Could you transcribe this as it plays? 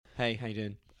Hey, how you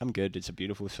doing? I'm good. It's a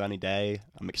beautiful sunny day.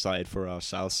 I'm excited for our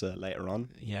salsa later on.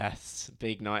 Yes,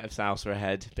 big night of salsa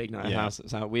ahead. Big night Yeah. of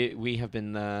salsa. We have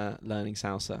been learning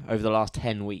salsa over the last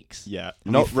 10 weeks. Yeah,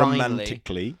 And not we finally-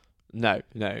 romantically, No.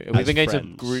 We've been going to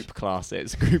friends. group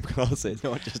classes.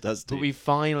 not just us two. But we've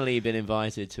finally been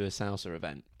invited to a salsa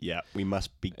event. Yeah, we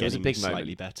must be was a getting big slightly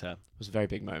moment. better. It was a very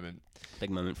big moment.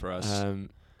 Big moment for us.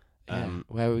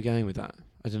 Where are we going with that?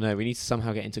 I don't know. We need to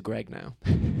somehow get into Gregg now.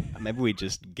 Maybe we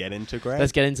just get into Gregg.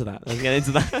 Let's get into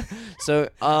that. So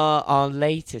our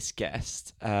latest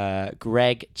guest,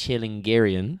 Gregg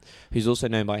Chilingirian, who's also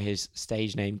known by his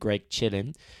stage name Gregg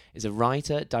Chilin, is a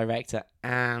writer, director,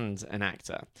 and an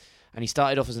actor. And he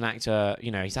started off as an actor.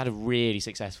 He's had a really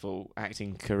successful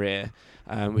acting career,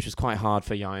 which was quite hard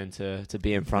for Yayan to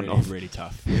be in front of. Really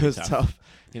tough. It was tough.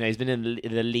 He's been in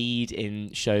the lead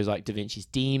in shows like Da Vinci's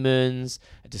Demons,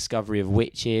 A Discovery of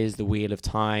Witches, The Wheel of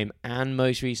Time, and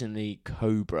most recently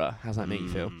Cobra. How's that make you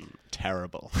feel?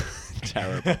 Terrible.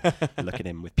 Terrible. Look at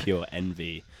him with pure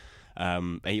envy.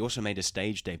 He also made a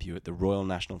stage debut at the Royal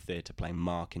National Theatre playing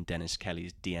Mark in Dennis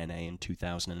Kelly's DNA in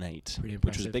 2008,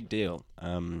 which was a big deal.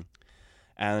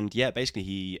 And yeah, basically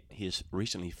he has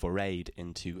recently forayed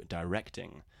into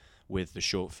directing with the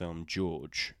short film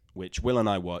George, which Will and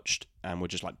I watched and were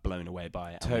just like blown away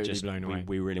by it. Totally blown away.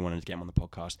 We really wanted to get him on the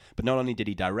podcast. But not only did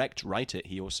he write it,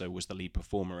 he also was the lead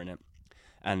performer in it.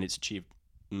 And it's achieved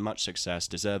much success,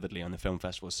 deservedly, on the film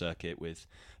festival circuit with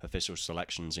official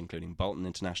selections including Bolton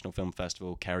International Film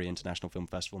Festival, Kerry International Film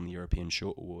Festival, and the European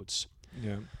Short Awards.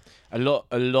 Yeah, a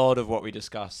lot of what we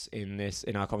discuss in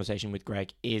our conversation with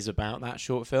Gregg is about that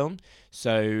short film.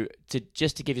 So to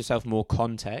give yourself more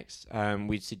context,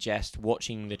 we'd suggest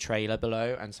watching the trailer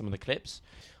below and some of the clips.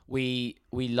 We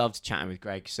loved chatting with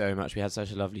Gregg so much. We had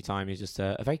such a lovely time. He's just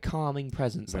a very calming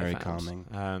presence. Very calming.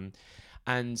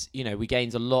 And, we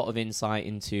gained a lot of insight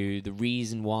into the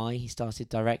reason why he started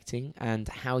directing and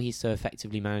how he so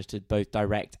effectively managed to both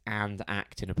direct and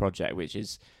act in a project, which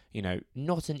is,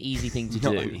 not an easy thing to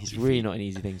do. It's really not an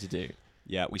easy thing to do.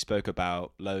 Yeah, we spoke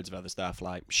about loads of other stuff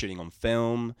like shooting on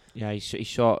film. Yeah, he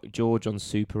shot George on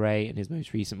Super 8 and his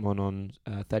most recent one on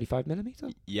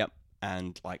 35mm. Yep,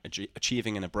 and like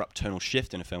achieving an abrupt tonal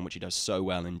shift in a film, which he does so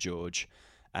well in George.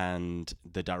 And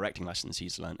the directing lessons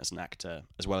he's learned as an actor,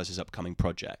 as well as his upcoming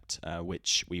project,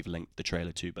 which we've linked the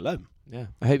trailer to below. Yeah,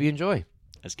 I hope you enjoy.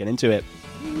 Let's get into it.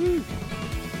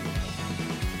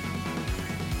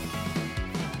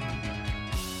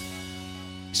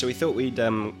 So we thought we'd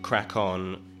crack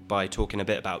on by talking a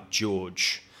bit about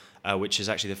George, which is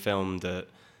actually the film that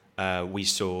we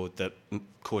saw that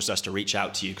caused us to reach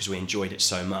out to you because we enjoyed it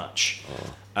so much.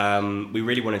 We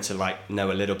really wanted to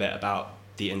know a little bit about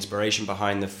the inspiration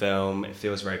behind the film. It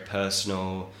feels very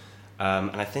personal, and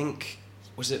I think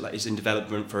it's in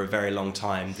development for a very long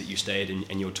time that you stayed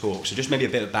in your talk. So just maybe a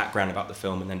bit of background about the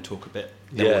film, and then talk a bit.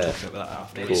 Then we'll talk about that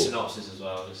after. Maybe synopsis as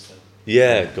well.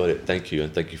 Yeah, got it. Thank you,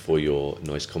 and thank you for your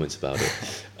nice comments about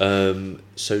it.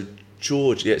 So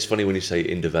George, it's funny when you say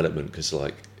in development because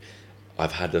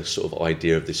I've had a sort of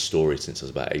idea of this story since I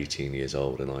was about 18 years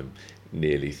old, and I'm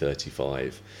nearly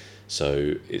 35.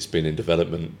 So it's been in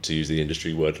development, to use the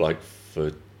industry word,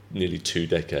 for nearly 2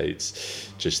 decades,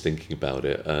 just thinking about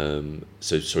it.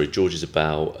 George is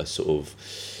about a sort of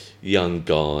young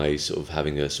guy sort of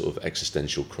having a sort of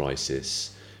existential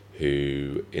crisis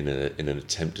who, in an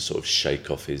attempt to sort of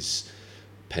shake off his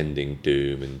pending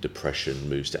doom and depression,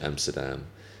 moves to Amsterdam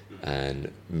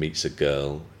and meets a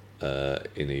girl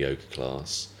in a yoga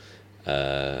class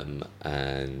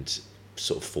and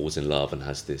sort of falls in love and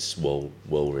has this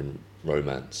whirlwind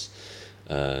romance,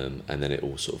 and then it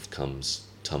all sort of comes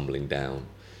tumbling down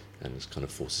and it kind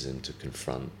of forces him to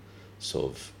confront sort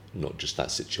of not just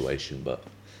that situation but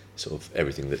sort of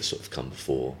everything that's sort of come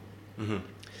before.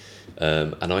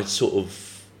 And I sort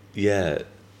of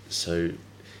so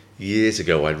years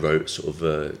ago I wrote sort of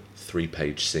a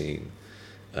 3-page scene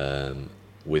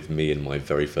with me and my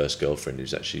very first girlfriend,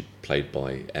 who's actually played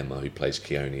by Emma, who plays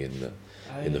Keone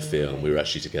in the film. We were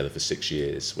actually together for 6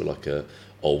 years. We're like a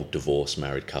old divorced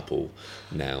married couple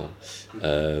now.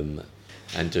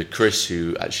 And Chris,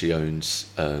 who actually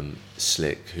owns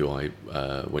Slick, who I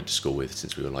went to school with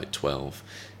since we were 12,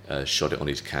 shot it on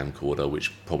his camcorder,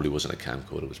 which probably wasn't a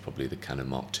camcorder, it was probably the Canon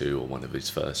Mark II or one of his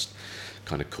first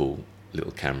kind of cool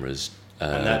little cameras.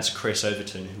 And that's Chris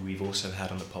Overton, who we've also had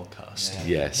on the podcast.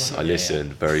 Yes, I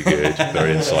listened. Very good,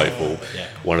 very insightful.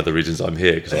 One of the reasons I'm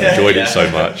here, because I enjoyed it so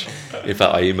much. In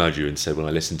fact, I emailed you and said when I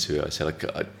listened to it, I said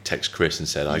I text Chris and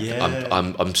said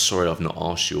I'm sorry I've not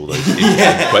asked you all those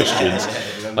questions.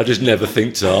 I just never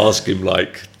think to ask him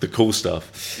the cool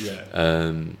stuff.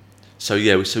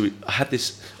 I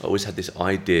always had this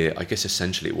idea. I guess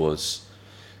essentially it was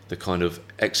the kind of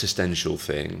existential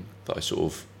thing that I sort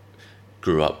of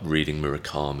grew up reading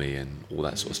Murakami and all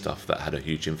that sort of stuff that had a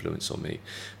huge influence on me,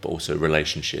 but also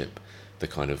relationship, the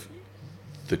kind of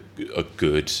a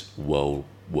good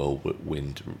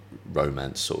whirlwind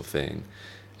romance sort of thing.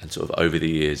 And sort of over the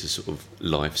years, as sort of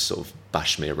life sort of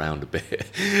bashed me around a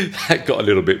bit, that got a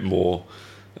little bit more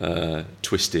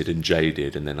twisted and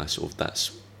jaded, and then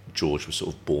George was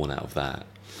sort of born out of that.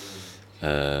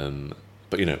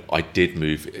 But I did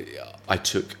move. I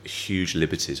took huge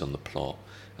liberties on the plot,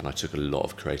 and I took a lot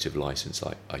of creative license.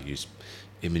 I used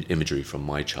imagery from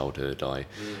my childhood. I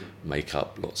make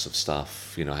up lots of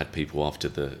stuff. I had people after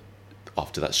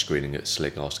that screening at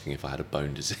Slick asking if I had a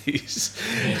bone disease,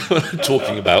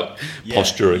 talking about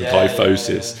posture and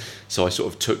kyphosis. So I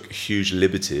sort of took huge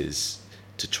liberties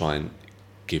to try and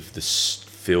give this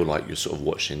feel like you're sort of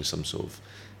watching some sort of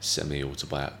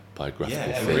semi-autobiographical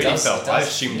film. film. Really felt. I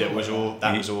assumed it was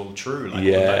all true, like all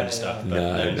the bone stuff. But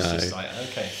No. it's just like,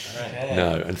 okay, all right.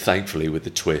 No, and thankfully with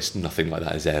the twist, nothing like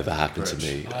that has ever happened to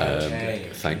me.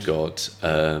 Thank God.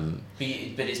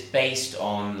 But it's based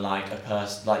on like a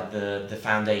person, like the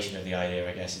foundation of the idea,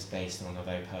 I guess, is based on a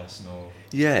very personal.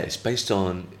 Yeah, it's based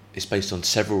on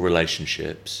several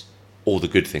relationships, all the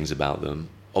good things about them.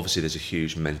 Obviously, there's a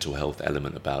huge mental health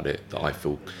element about it that I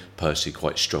feel personally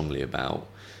quite strongly about.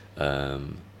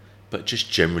 But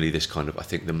just generally, this kind of, I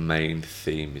think the main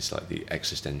theme is like the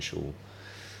existential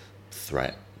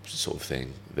threat sort of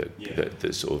thing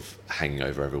that's sort of hanging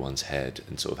over everyone's head,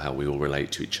 and sort of how we all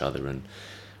relate to each other, and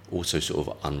also sort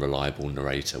of unreliable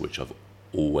narrator, which I've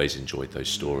always enjoyed those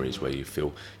stories where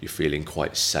you're feeling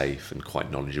quite safe and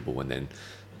quite knowledgeable, and then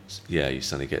you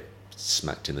suddenly get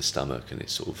smacked in the stomach and it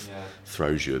sort of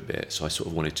throws you a bit. So I sort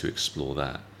of wanted to explore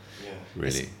that.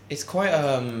 Really, it's quite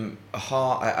a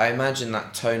hard. I imagine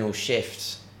that tonal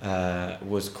shift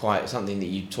was quite something that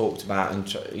you talked about,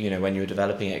 and when you were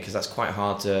developing it, because that's quite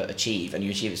hard to achieve, and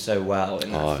you achieve it so well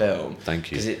in that film. Thank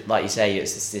you. Because like you say,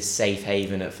 it's this safe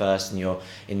haven at first, and you're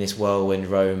in this whirlwind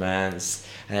romance,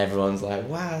 and everyone's like,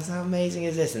 "Wow, how amazing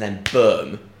is this?" And then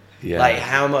boom. Yeah. Like,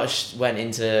 how much went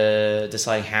into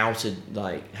deciding how to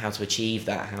achieve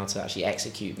that, how to actually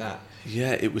execute that?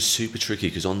 Yeah, it was super tricky,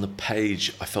 because on the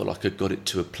page I felt like I got it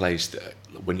to a place that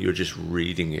when you're just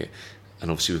reading it, and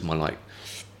obviously with my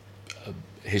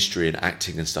history and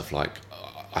acting and stuff, like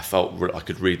I felt I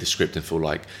could read the script and feel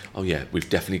like, oh yeah, we've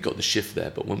definitely got the shift there.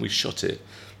 But when we shot it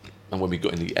and when we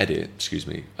got in the edit,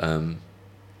 I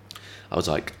was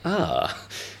like,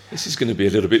 this is going to be a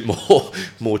little bit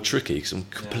more tricky, because I'm a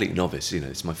complete novice.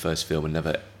 It's my first film and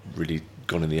never really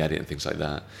gone in the edit and things like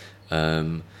that.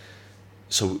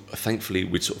 So thankfully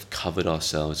we'd sort of covered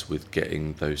ourselves with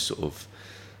getting those sort of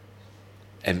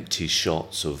empty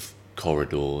shots of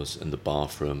corridors and the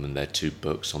bathroom and their two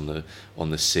books on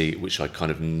the seat, which I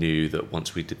kind of knew that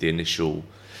once we did the initial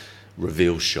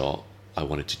reveal shot, I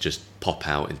wanted to just pop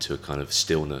out into a kind of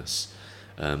stillness.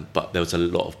 But there was a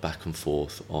lot of back and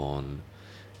forth on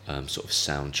sort of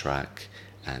soundtrack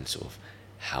and sort of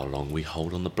how long we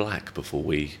hold on the black before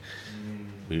we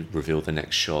reveal the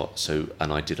next shot. So,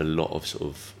 and I did a lot of sort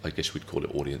of, I guess we'd call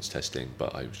it audience testing,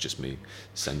 but it was just me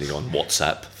sending on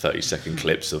WhatsApp 30-second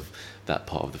clips of that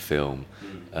part of the film,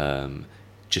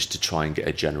 just to try and get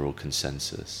a general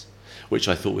consensus, which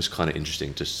I thought was kind of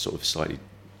interesting to sort of slightly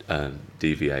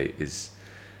deviate. Is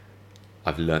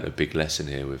I've learnt a big lesson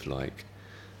here with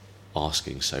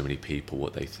asking so many people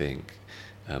what they think.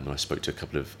 And I spoke to a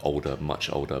couple of much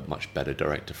older, much better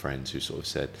director friends who sort of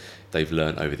said they've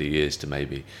learned over the years to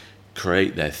maybe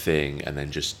create their thing and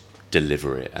then just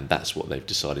deliver it, and that's what they've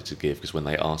decided to give. Because when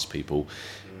they ask people,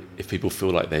 if people feel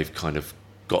like they've kind of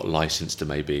got license to,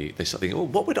 maybe they start thinking, oh,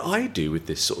 what would I do with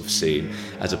this sort of scene,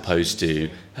 as opposed to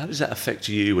how does that affect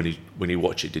you when you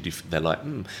watch it? They're like,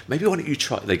 maybe why don't you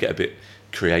try? They get a bit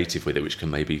creative with it, which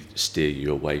can maybe steer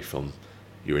you away from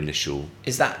your initial.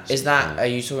 Is that are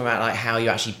you talking about like how you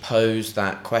actually pose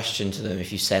that question to them?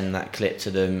 If you send that clip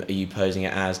to them, are you posing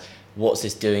it as, what's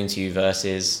this doing to you,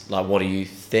 versus like, what do you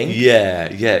think? Yeah,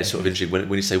 it's sort of interesting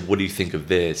when you say, what do you think of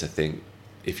this? I think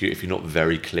if you're not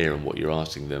very clear on what you're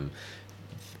asking them,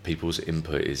 people's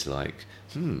input is like,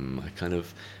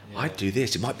 I'd do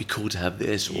this, it might be cool to have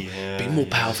this, or be more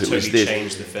powerful if it was this.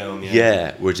 Change the film.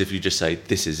 Whereas if you just say,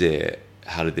 this is it,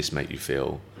 how did this make you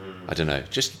feel? I don't know,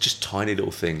 just tiny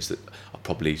little things that are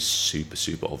probably super,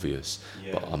 super obvious,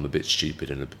 but I'm a bit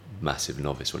stupid and a massive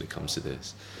novice when it comes to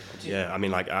this. Yeah, I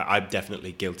mean, I'm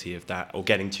definitely guilty of that, or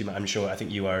getting too much. I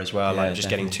think you are as well. Just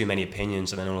getting too many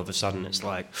opinions, and then all of a sudden it's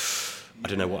like, I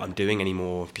don't know what I'm doing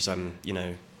anymore because I'm,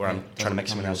 or I'm trying to make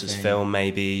someone else's film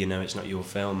maybe, it's not your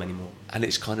film anymore. And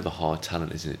it's kind of a hard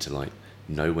talent, isn't it, to like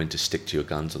know when to stick to your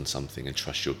guns on something and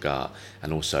trust your gut,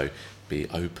 and also be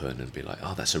open and be like,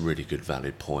 oh, that's a really good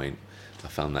valid point. I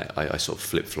found that I sort of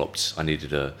flip-flopped.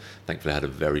 Thankfully I had a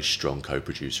very strong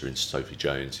co-producer in Sophie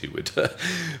Jones who would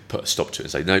put a stop to it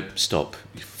and say, no, stop,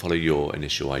 you follow your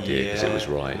initial idea because it was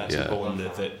right. And that's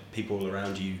important that people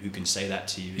around you who can say that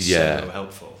to you is so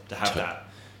helpful to have that,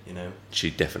 She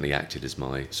definitely acted as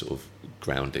my sort of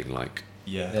grounding, like,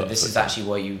 this is actually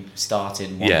what you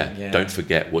started. Don't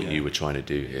forget what you were trying to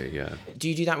do here. Yeah. Do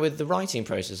you do that with the writing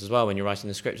process as well? When you're writing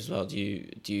the script as well, do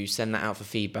you send that out for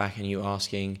feedback, and you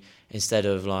asking, instead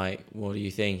of like, what do you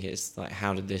think, it's like,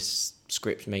 how did this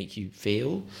script make you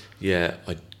feel? Yeah,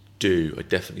 I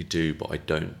definitely do, but I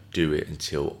don't do it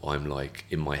until I'm like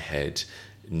in my head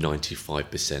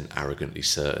 95% arrogantly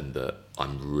certain that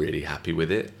I'm really happy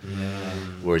with it.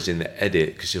 Whereas in the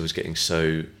edit, because it was getting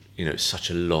so, it's such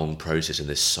a long process and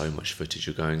there's so much footage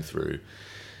you're going through,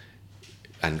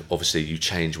 and obviously you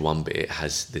change one bit, it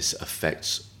has this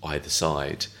effect either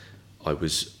side. I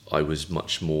was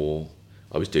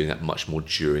doing that much more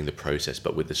during the process,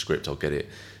 but with the script I'll get it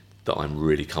that I'm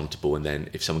really comfortable, and then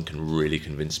if someone can really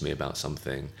convince me about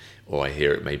something, or I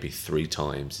hear it maybe 3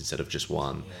 times instead of just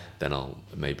one, then I'll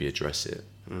maybe address it.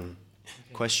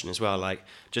 Question as well, like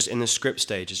just in the script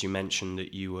stage, as you mentioned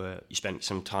that you spent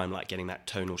some time like getting that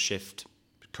tonal shift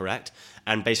correct,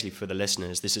 and basically for the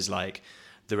listeners, this is like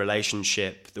the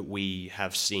relationship that we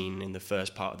have seen in the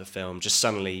first part of the film just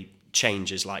suddenly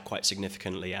changes like quite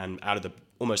significantly, and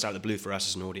almost out of the blue for us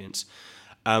as an audience.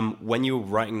 When you were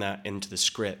writing that into the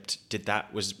script,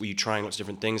 were you trying lots of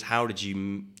different things? How did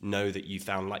you know that you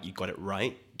found like you got it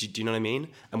right? Do you know what I mean?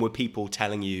 And were people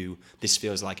telling you this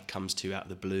feels like it comes to you out of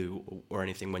the blue or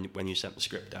anything when you sent the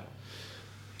script out?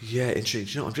 Yeah,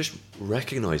 interesting. I'm just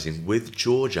recognising with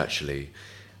George, actually,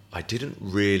 I didn't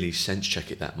really sense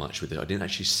check it that much with it. I didn't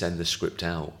actually send the script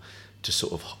out to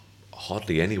sort of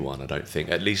hardly anyone, I don't think.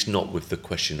 At least not with the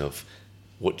question of,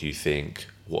 what do you think?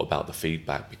 What about the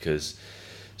feedback? Because,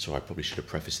 sorry, I probably should have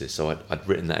prefaced this. So I'd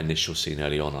written that initial scene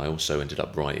early on. I also ended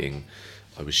up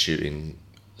I was shooting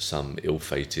some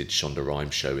ill-fated Shonda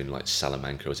Rhimes show in like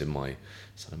Salamanca. I was in my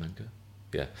Salamanca?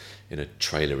 Yeah, in a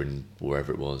trailer in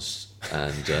wherever it was.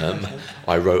 And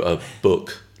I wrote a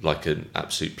book like an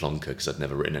absolute plonker because I'd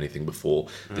never written anything before.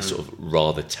 This sort of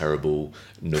rather terrible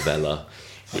novella,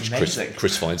 which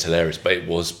Chris finds hilarious, but it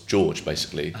was George,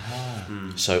 basically.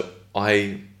 So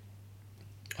I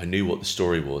knew what the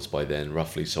story was by then,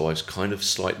 roughly, so I was kind of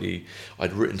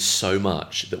I'd written so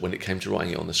much that when it came to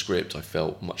writing it on the script, I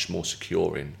felt much more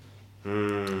secure in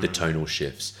the tonal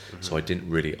shifts, so I didn't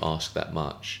really ask that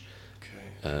much.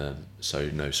 So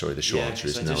no, sorry, the short answer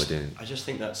is no, I didn't. I just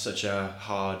think that's such a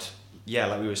hard,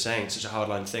 like we were saying, such a hard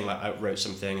line thing. Like I wrote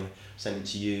something and sent it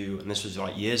to you, and this was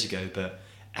like years ago, but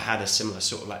it had a similar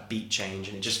sort of like beat change,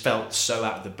 and it just felt so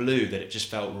out of the blue that it just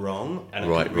felt wrong, and I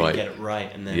couldn't really get it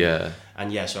right. And then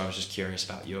so I was just curious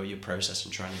about your process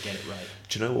and trying to get it right.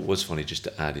 Do you know what was funny, just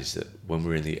to add, is that when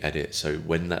we're in the edit, so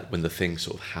when the thing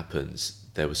sort of happens,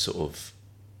 there was sort of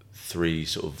 3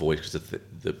 sort of voices,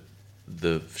 because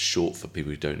the short, for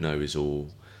people who don't know, is all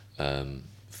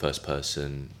first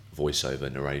person voiceover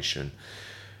narration.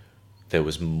 There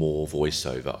was more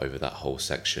voiceover over that whole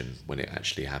section when it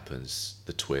actually happens,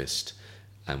 the twist,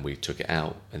 and we took it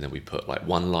out, and then we put like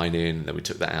 1 line in, and then we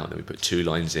took that out, and then we put 2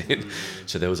 lines in.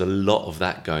 So there was a lot of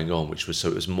that going on, it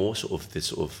was more sort of this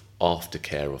sort of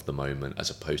aftercare of the moment as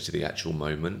opposed to the actual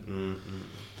moment.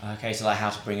 Okay, so like how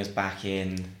to bring us back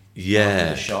in.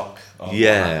 The shock of what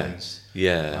happens.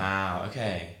 Wow.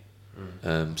 Okay.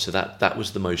 So that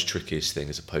was the most trickiest thing,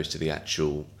 as opposed to the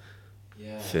actual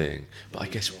thing. But I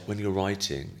guess when you're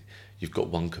writing, you've got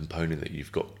one component that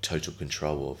you've got total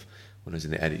control of. When I was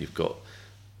in the edit, you've got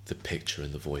the picture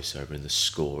and the voiceover and the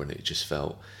score, and it just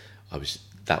felt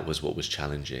that was what was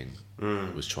challenging.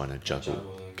 It was trying to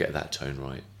get that tone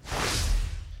right.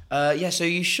 So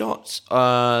you shot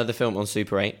the film on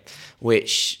Super 8,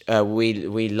 which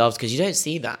we loved, because you don't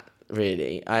see that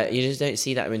really. You just don't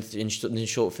see that in the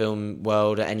short film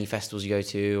world at any festivals you go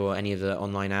to or any of the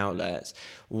online outlets.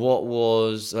 What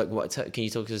was like? Can you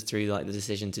talk us through like the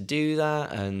decision to do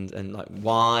that and like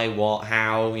why, what,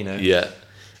 how? Yeah.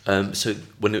 So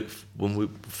when we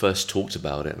first talked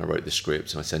about it, and I wrote the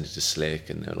script and I sent it to Slick,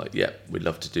 and they were like, "Yeah, we'd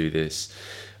love to do this."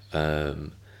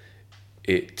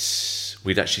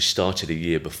 We'd actually started a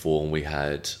year before,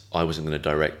 and I wasn't going to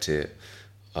direct it,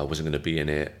 I wasn't going to be in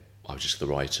it, I was just the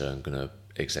writer and going to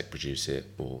exec produce it.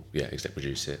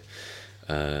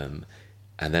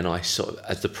 And then I sort of,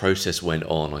 as the process went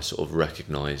on, I sort of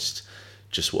recognised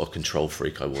just what a control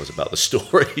freak I was about the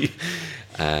story.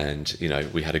 And, you know,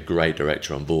 we had a great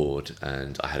director on board,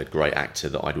 and I had a great actor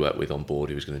that I'd worked with on board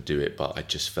who was going to do it, but I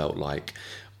just felt like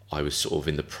I was sort of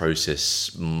in the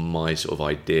process, my sort of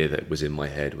idea that was in my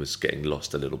head was getting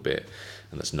lost a little bit,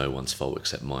 and that's no one's fault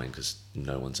except mine, because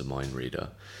no one's a mind reader.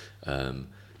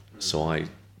 So I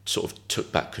sort of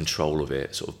took back control of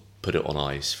it, sort of put it on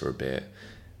ice for a bit,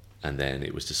 and then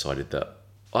it was decided that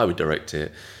I would direct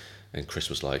it. And Chris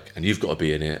was like, "And you've got to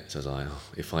be in it." So I was like, "Oh,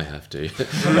 if I have to."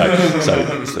 No,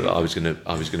 so I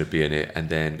was gonna be in it, and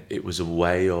then it was a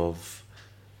way of,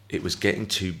 it was getting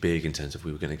too big in terms of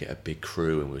we were going to get a big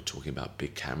crew, and we were talking about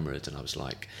big cameras, and I was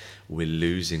like, we're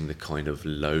losing the kind of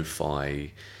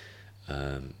lo-fi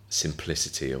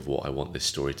simplicity of what I want this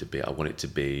story to be. I want it to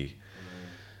be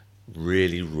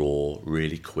really raw,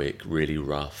 really quick, really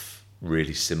rough,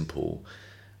 really simple.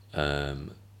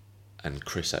 And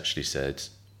Chris actually said,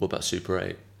 "What about Super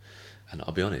 8?" And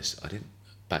I'll be honest, I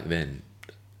didn't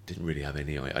really have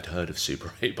any idea. I'd heard of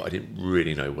Super 8, but I didn't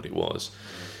really know what it was.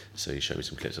 So he showed me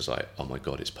some clips. I was like, "Oh my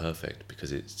God, it's perfect,"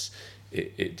 because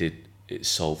it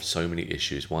solved so many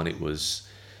issues. One, it was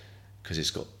because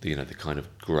it's got, you know, the kind of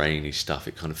grainy stuff.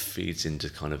 It kind of feeds into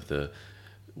kind of the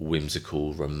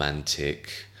whimsical,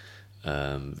 romantic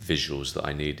visuals that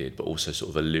I needed, but also sort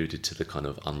of alluded to the kind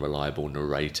of unreliable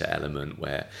narrator element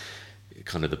where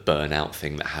kind of the burnout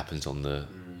thing that happens on the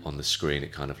screen.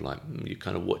 It kind of like, you're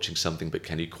kind of watching something, but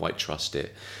can you quite trust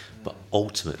it? But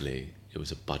ultimately, it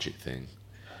was a budget thing.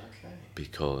 Okay.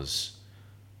 Because,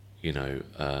 you know,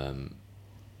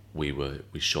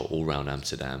 we shot all around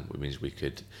Amsterdam, which means we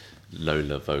could,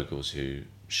 Lola Vogels, who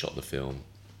shot the film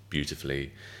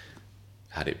beautifully,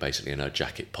 had it basically in her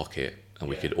jacket pocket, and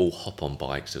we could all hop on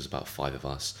bikes. There was about 5 of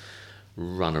us,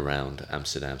 run around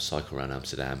Amsterdam, cycle around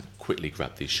Amsterdam, quickly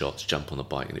grab these shots, jump on the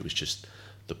bike, and it was just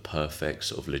the perfect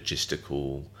sort of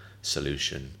logistical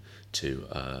solution to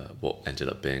what ended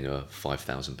up being a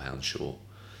 £5,000 short.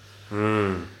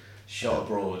 Shot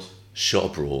abroad. Shot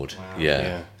abroad, Wow.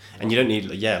 yeah. And you don't need,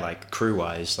 like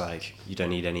crew-wise, like you don't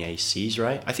need any ACs,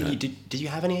 right? I think you did. Did you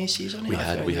have any ACs on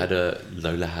it?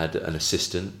 Lola had an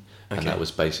assistant, and Okay. that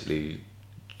was basically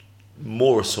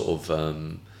more a sort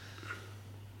of.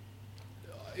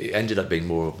 It ended up being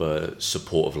more of a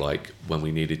support of like when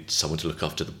we needed someone to look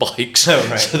after the bikes, so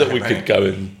that we could go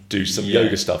and do some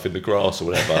yoga stuff in the grass or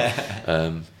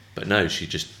whatever. But no, she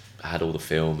just had all the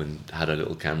film and had a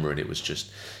little camera, and it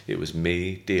was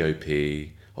me,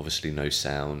 DOP, obviously no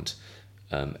sound,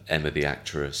 Emma the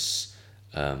actress,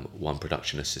 one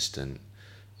production assistant,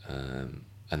 and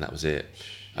that was it.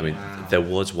 I mean, there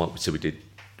was one. So we did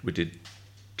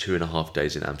 2.5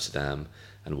 days in Amsterdam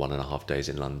and 1.5 days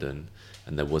in London.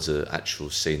 And there was an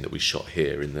actual scene that we shot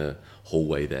here in the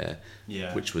hallway there,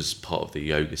 which was part of the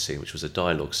yoga scene, which was a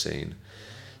dialogue scene.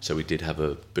 So we did have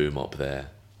a boom op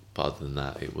there, but other than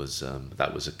that, it was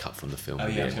that was a cut from the film. Oh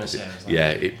yeah, I was going to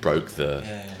say. It broke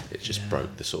it just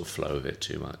broke the sort of flow of it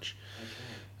too much.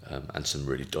 And some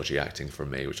really dodgy acting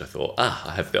from me, which I thought,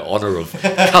 I have the honour of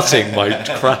cutting my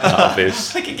crap out of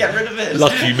this. I can get rid of it.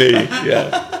 Lucky me,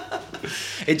 yeah.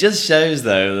 It just shows,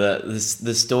 though, that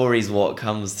the story's what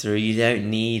comes through. You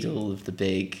don't need all of the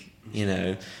big, you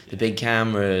know, the big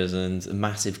cameras and a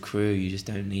massive crew. You just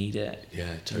don't need it.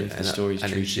 Yeah, totally. If the story's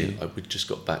true to you. We just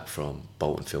got back from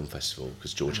Bolton Film Festival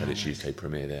because George had its UK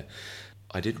premiere there.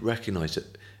 I did recognise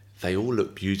that they all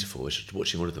look beautiful. I was just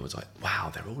watching all of them. I was like,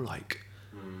 wow, they're all like,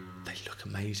 they look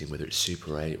amazing, whether it's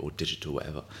Super 8 or digital,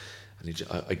 whatever. And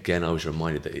again, I was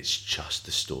reminded that it's just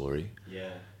the story.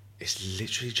 Yeah. It's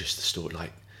literally just the story.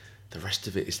 Like, the rest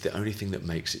of it is the only thing that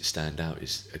makes it stand out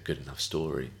is a good enough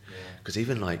story. Because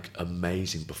even like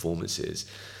amazing performances,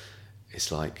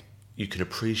 it's like you can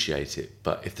appreciate it,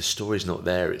 but if the story's not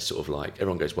there, it's sort of like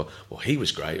everyone goes, well, he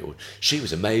was great or she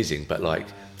was amazing, but like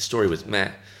the story was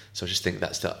meh. So I just think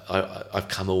I've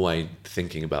come away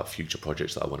thinking about future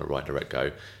projects that I want to write, direct,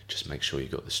 go, just make sure you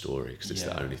got the story, because it's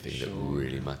the only thing that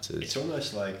really matters. It's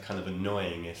almost like kind of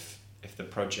annoying if the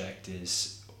project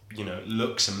is, you know,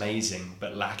 looks amazing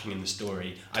but lacking in the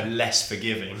story. I'm less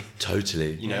forgiving.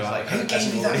 Totally. You know, like, who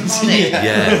gave you that money?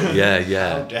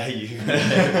 Yeah. How dare you?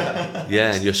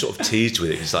 Yeah, and you're sort of teased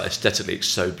with it. It's like aesthetically, it's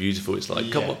so beautiful. It's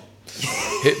like, come on,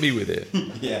 hit me with it.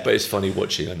 Yeah. But it's funny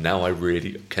watching, and now I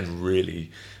really can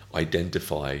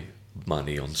identify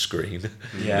money on screen.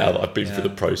 Now that I've been through the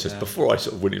process. Before I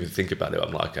sort of wouldn't even think about it.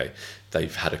 I'm like, okay,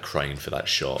 they've had a crane for that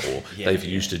shot, or they've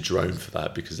used a drone for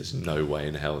that, because there's no way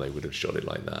in hell they would have shot it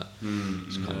like that.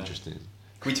 It's kind of interesting.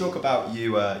 Can we talk about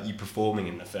you performing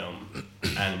in the film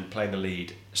and playing the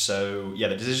lead? So yeah,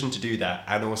 the decision to do that,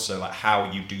 and also like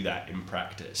how you do that in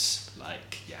practice.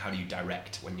 Like, yeah, how do you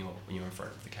direct when you're in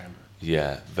front of the camera?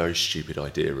 Yeah, very stupid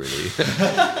idea, really.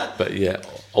 But yeah,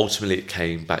 ultimately it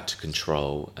came back to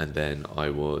control, and then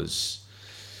I was.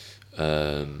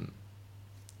 There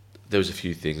was a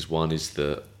few things. One is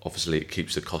that obviously it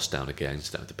keeps the cost down again, so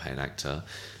I don't have to pay an actor.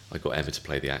 I got Emma to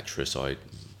play the actress.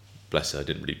 Bless her, I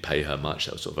didn't really pay her much.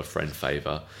 That was sort of a friend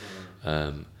favour.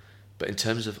 But in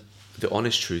terms of the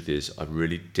honest truth is, I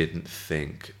really didn't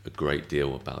think a great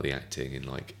deal about the acting in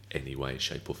like any way,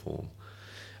 shape or form.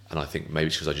 And I think maybe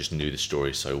it's because I just knew the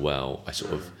story so well. I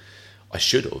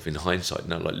should have, in hindsight.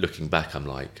 Now, like looking back, I'm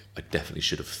like, I definitely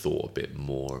should have thought a bit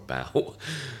more about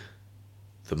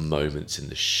the moments and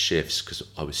the shifts, because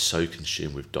I was so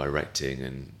consumed with directing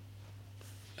and,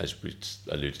 as we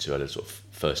alluded to earlier, sort of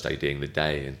first ADing the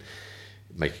day and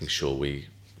making sure we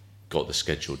got the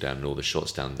schedule down and all the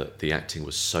shots down, that the acting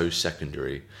was so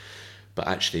secondary. But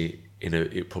actually,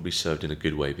 it probably served in a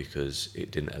good way, because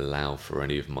it didn't allow for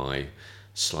any of my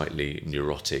slightly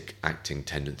neurotic acting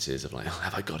tendencies of like, oh,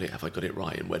 have I got it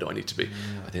right, and where do I need to be?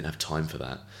 I didn't have time for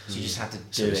that. So you just had to do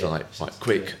so it's it. like, right,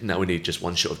 quick, now we need just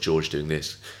one shot of George doing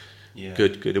this. Yeah.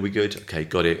 Good, are we good? Okay,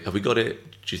 got it. Have we got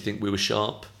it? Do you think we were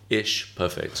sharp-ish?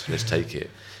 Perfect, let's take it.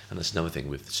 And that's another thing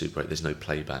with Super 8, there's no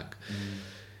playback.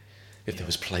 If there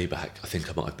was playback, I think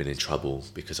I might have been in trouble,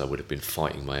 because I would have been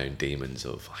fighting my own demons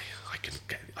of, I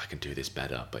can do this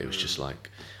better. But it was just like,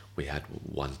 we had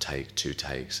 1 take, 2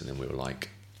 takes, and then we were like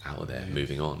out of there,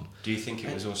 moving on. Do you think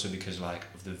it was also because like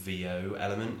of the VO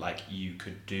element? Like you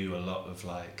could do a lot of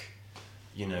like,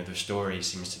 you know, the story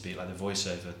seems to be like the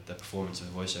voiceover, the performance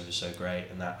of the voiceover is so great,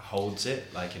 and that holds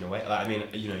it like in a way. Like, I mean,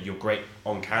 you know, you're great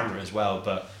on camera as well,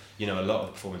 but you know, a lot of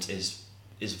the performance is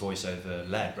voiceover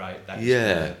led, right?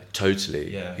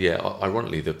 Totally. Yeah.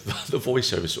 Ironically, the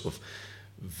voiceover is sort of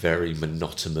very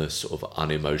monotonous, sort of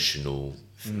unemotional,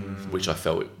 which I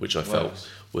felt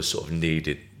was sort of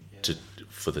needed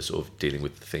for the sort of dealing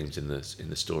with the themes in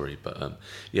the story. But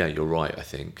yeah, you're right. I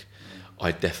think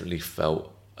I definitely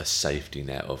felt a safety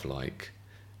net of like,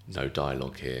 no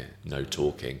dialogue here, no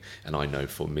talking. And I know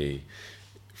for me,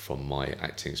 from my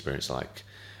acting experience, like,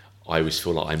 I always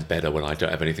feel like I'm better when I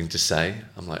don't have anything to say.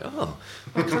 I'm like, oh,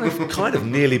 you kind of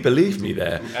nearly believe me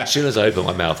there. As soon as I open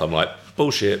my mouth, I'm like,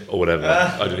 bullshit or whatever.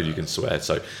 I don't know if you can swear.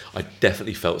 So I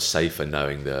definitely felt safer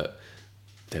knowing that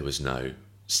there was no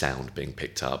sound being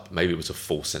picked up. Maybe it was a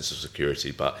false sense of security,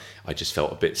 but I just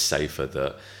felt a bit safer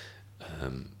that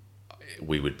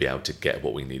we would be able to get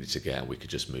what we needed to get, and we could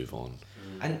just move on.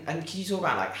 And can you talk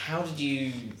about like, how did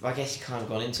you, I guess you kind of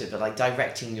gone into it, but like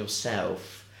directing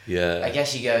yourself, yeah, I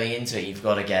guess you're going into it, you've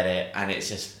got to get it, and it's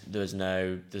just, there's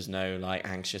no like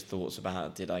anxious thoughts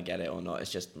about did I get it or not.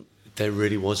 It's just, there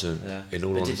really wasn't. In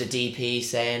all honesty. Did the DP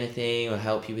say anything or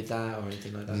help you with that or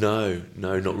anything like that?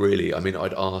 No, not really. I mean,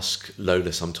 I'd ask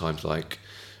Lola sometimes, like,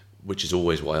 which is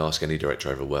always what I ask any director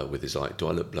I ever work with, is like, do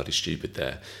I look bloody stupid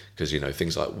there? Because, you know,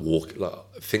 things like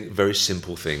very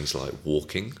simple things like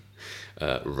walking,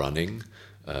 running,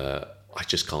 I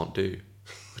just can't do.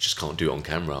 I just can't do it on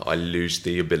camera. I lose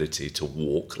the ability to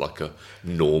walk like a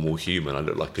normal human. I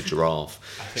look like a giraffe.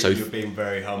 I think you're being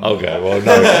very humble. Okay, well,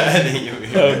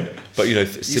 no. But, you know,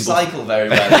 you cycle very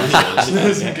well.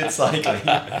 There's some good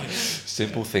cycling.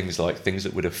 Simple things like things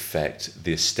that would affect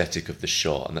the aesthetic of the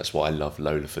shot. And that's why I love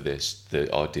Lola for this,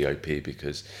 our DOP,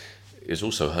 because it's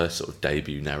also her sort of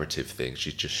debut narrative thing.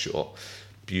 She's just shot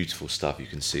beautiful stuff you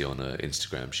can see on her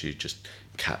Instagram. She just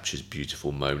captures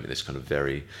beautiful moment in this kind of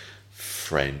very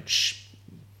French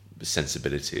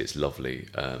sensibility. It's lovely.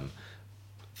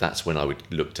 That's when I would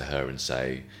look to her and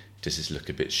say, does this look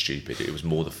a bit stupid? It was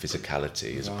more the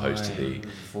physicality as opposed to the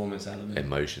performance element,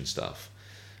 emotion stuff.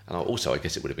 And I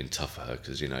guess it would have been tough for her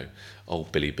because, you know,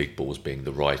 old Billy Big Balls being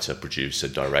the writer, producer,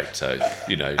 director,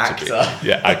 you know, actor,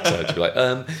 to be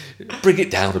like, bring it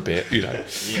down a bit, you know.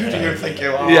 You think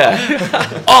you are?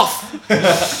 Yeah, off.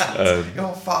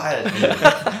 You're fired.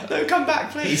 No, come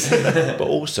back, please. But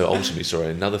also, ultimately,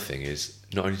 another thing is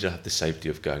not only did I have the safety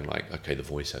of going like, okay, the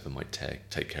voiceover might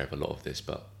take care of a lot of this,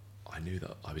 but I knew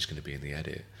that I was going to be in the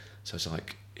edit. So it's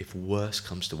like, if worse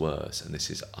comes to worse, and this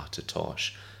is utter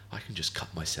tosh, I can just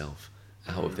cut myself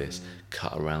out of this,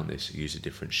 cut around this, use a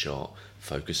different shot,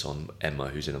 focus on Emma,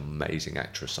 who's an amazing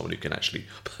actress, someone who can actually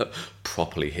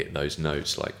properly hit those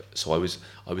notes. Like, so I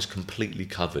was completely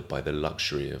covered by the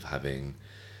luxury of having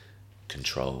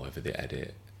control over the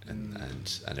edit and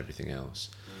everything else.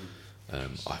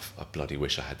 I bloody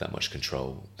wish I had that much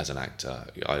control as an actor.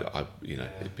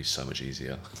 It'd be so much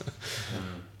easier.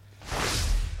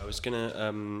 I was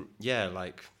gonna,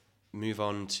 move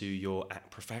on to your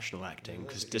professional acting,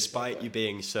 because despite you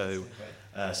being so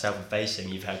self-effacing,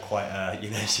 you've had quite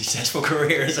a successful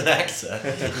career as an actor.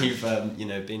 You've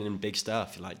been in big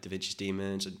stuff like Da Vinci's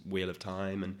Demons and Wheel of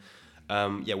Time,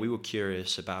 and we were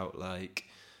curious about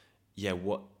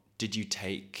what did you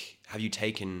take? Have you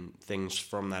taken things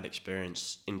from that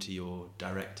experience into your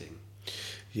directing?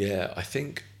 Yeah, I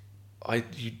think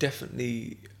you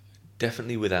definitely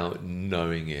without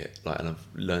knowing it, and I've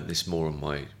learnt this more on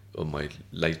my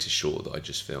latest short that I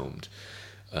just filmed.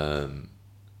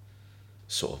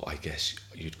 Sort of, I guess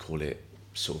you'd call it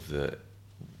sort of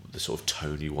the sort of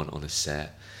tone you want on a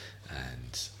set,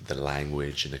 and the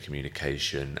language and the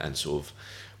communication, and sort of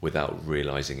without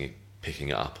realizing it, picking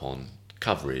it up on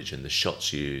coverage and the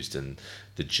shots used and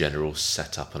the general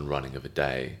setup and running of a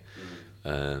day.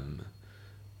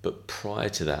 But prior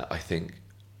to that, I think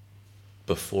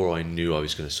before I knew I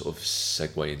was going to sort of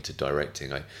segue into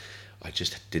directing, I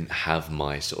just didn't have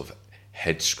my sort of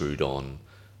head screwed on.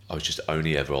 I was just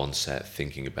only ever on set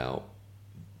thinking about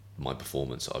my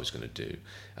performance that I was going to do,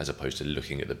 as opposed to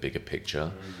looking at the bigger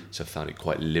picture. So I found it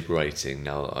quite liberating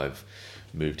now that I've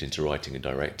moved into writing and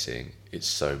directing. It's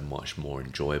so much more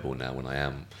enjoyable now when I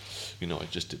am, I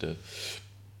just did a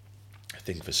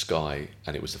thing for Sky,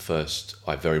 and it was the first,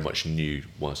 I very much knew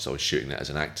whilst I was shooting that as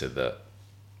an actor that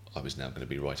I was now going to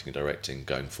be writing and directing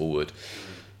going forward.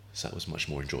 So that was a much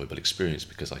more enjoyable experience,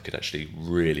 because I could actually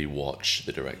really watch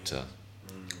the director,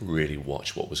 really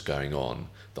watch what was going on,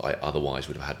 that I otherwise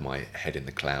would have had my head in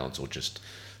the clouds, or just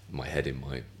my head in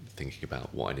my thinking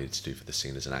about what I needed to do for the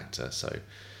scene as an actor. So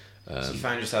you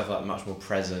found yourself much more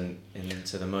present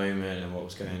into the moment and what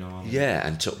was going on. Yeah,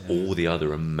 and to all the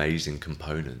other amazing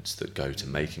components that go to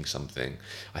making something.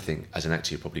 I think as an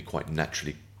actor, you're probably quite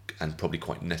naturally and probably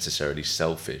quite necessarily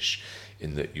selfish,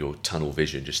 in that your tunnel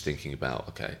vision, just thinking about,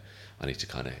 okay, I need to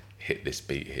kind of hit this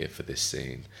beat here for this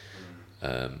scene.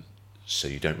 So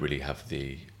you don't really have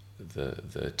the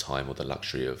time or the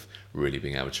luxury of really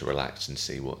being able to relax and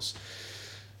see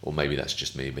or maybe that's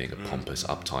just me being a pompous,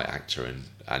 uptight actor,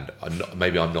 and I'm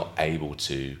not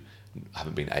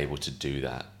haven't been able to do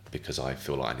that, because I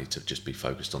feel like I need to just be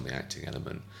focused on the acting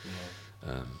element.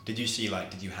 Did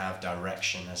you have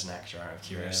direction as an actor, out of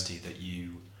curiosity, that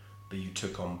you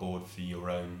took on board for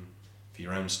your own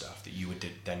stuff that you would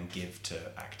then give to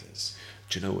actors?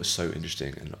 Do you know what's so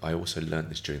interesting? And I also learnt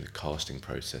this during the casting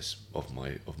process of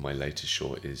my latest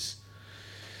short, is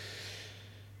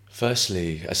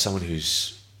firstly, as someone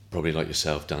who's probably like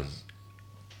yourself done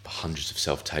hundreds of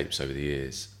self-tapes over the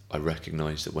years, I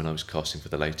recognised that when I was casting for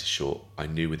the latest short, I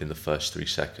knew within the first 3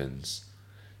 seconds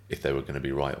if they were going to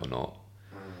be right or not.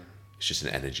 It's just an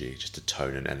energy, just a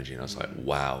tone and energy. And I was like,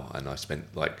 wow. And I spent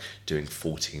doing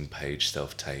 14-page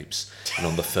self-tapes, and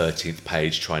on the 13th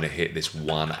page trying to hit this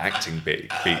one acting beat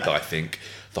that I think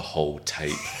the whole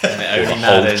tape or the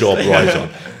whole job rides on.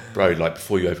 Bro,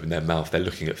 before you open their mouth, they're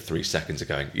looking at 3 seconds and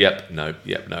going, yep, no.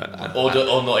 Or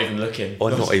not even looking. Or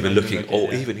not even looking.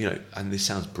 Or even, and this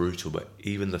sounds brutal, but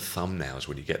even the thumbnails,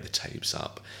 when you get the tapes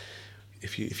up,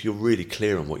 if you're really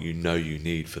clear on what you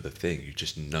need for the thing, you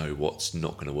just know what's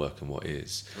not going to work and what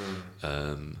is.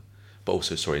 But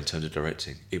also, in terms of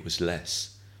directing, it was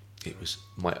less. It was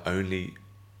my only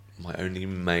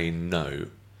main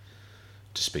note,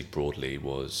 to speak broadly,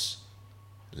 was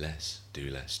less.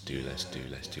 Do less.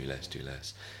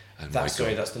 And that's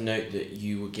the note that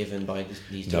you were given by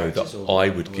these no, directors. That I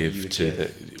would give to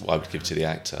the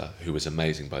actor, who was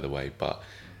amazing, by the way.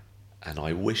 And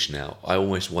I wish now, I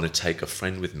almost want to take a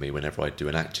friend with me whenever I do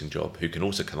an acting job, who can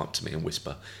also come up to me and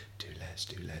whisper, do less.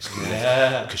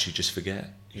 Because you just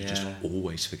forget. You just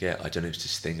always forget. I don't know, it's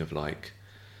this thing of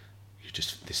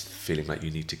this feeling like you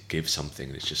need to give something,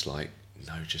 and it's just no,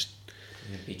 just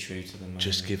be true to the moment.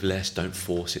 Just give less. Don't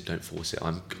force it.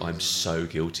 I'm so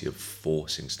guilty of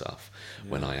forcing stuff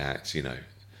when I act.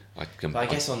 But I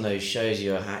guess on those shows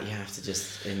you have to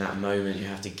just, in that moment, you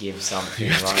have to give something,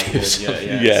 right?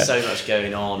 There's so much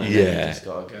going on, and then you just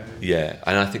gotta go. Yeah,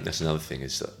 and I think that's another thing.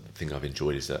 Is that the thing I've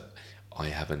enjoyed is that I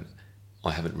haven't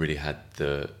really had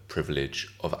the privilege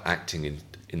of acting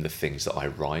in the things that I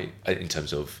write, in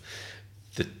terms of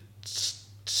the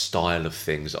style of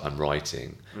things that I'm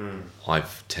writing.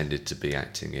 I've tended to be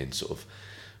acting in sort of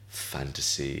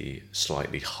fantasy,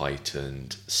 slightly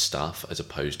heightened stuff, as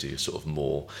opposed to your sort of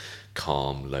more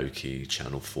calm, low-key,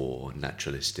 Channel 4,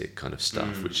 naturalistic kind of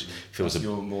stuff, which feels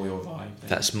more your vibe. Then.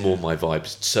 That's more my vibe,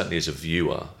 certainly as a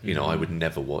viewer. I would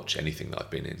never watch anything that I've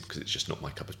been in, because it's just not my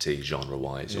cup of tea,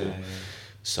 genre-wise.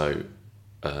 So,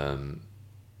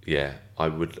 I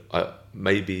would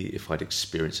maybe if I'd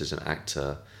experienced as an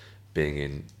actor being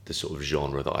in the sort of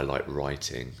genre that I like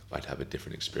writing, I'd have a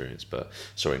different experience. But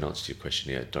sorry, in answer to your question,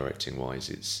 yeah, directing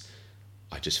wise,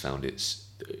 I just found it's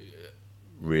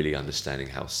really understanding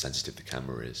how sensitive the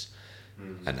camera is,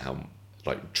 and how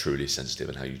like truly sensitive,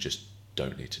 and how you just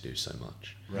don't need to do so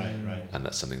much. Right. And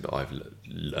that's something that I've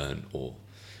learned or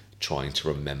trying to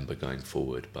remember going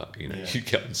forward. But you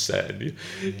get on set and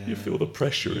you feel the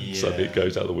pressure, and suddenly it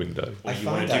goes out the window. Or you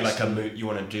want to do like you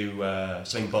want to do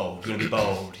something bold. You want to be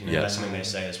bold. That's something they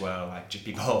say as well. Like just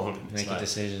be bold. Make a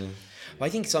decision. Well,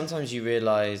 I think sometimes you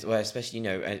realise, well, especially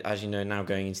as you know now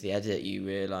going into the edit, you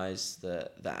realise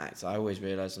that the acts. I always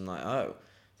realise I'm like, oh,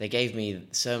 they gave me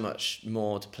so much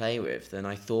more to play with than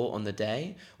I thought on the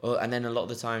day. And then a lot of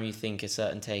the time you think a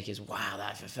certain take is, wow,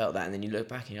 I felt that. And then you look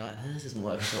back and you're like, oh, this doesn't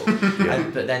work at all.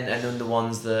 But then the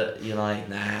ones that you're like,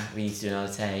 nah, we need to do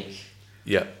another take.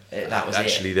 Yeah, that was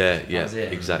actually it. there. Yeah, That was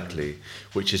it. Exactly.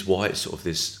 Which is why it's sort of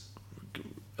this,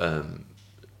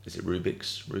 is it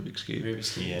Rubik's cube?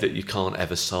 Rubik's Cube, that you can't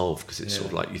ever solve, because it's sort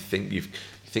of like you think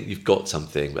you've got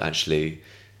something, but actually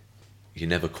you're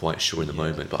never quite sure in the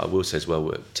moment. But I will say as well,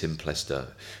 Tim Plester,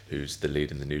 who's the lead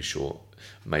in the new short,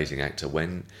 amazing actor,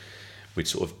 when we'd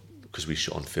sort of, because we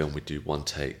shot on film, we'd do one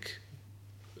take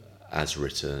as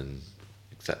written,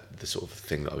 the sort of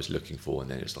thing that I was looking for, and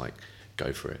then it's like,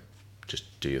 go for it,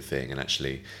 just do your thing. And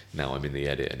actually now I'm in the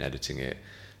edit and editing it,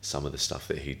 some of the stuff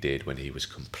that he did when he was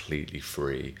completely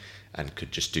free and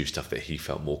could just do stuff that he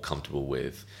felt more comfortable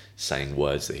with, saying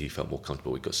words that he felt more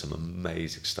comfortable with, got some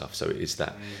amazing stuff. So it's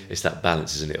that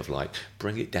balance, isn't it, of like,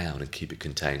 bring it down and keep it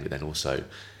contained, but then also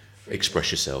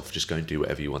express yourself, just go and do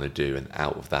whatever you want to do. And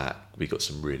out of that, we got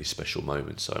some really special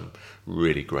moments. So I'm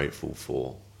really grateful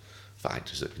for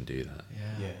actors that can do that.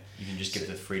 Yeah, you can just give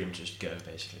the freedom to just go,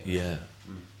 basically. Yeah.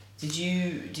 Did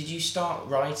you start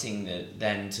writing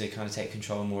then to kind of take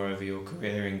control more over your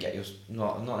career and get your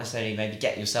not necessarily maybe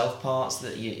get yourself parts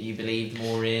that you believed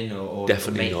more in, or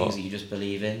Definitely make not. things that you just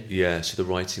believe in? Yeah, so the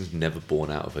writing's never born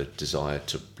out of a desire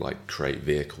to like create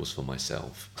vehicles for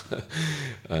myself.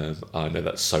 I know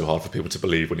that's so hard for people to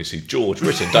believe when you see George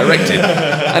written, directed,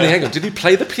 and hang on, did he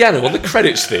play the piano on the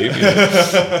credits theme?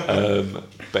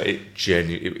 But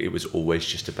it was always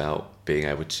just about being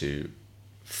able to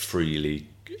freely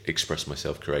express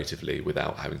myself creatively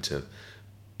without having to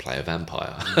play a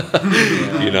vampire,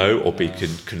 or be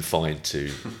confined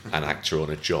to an actor on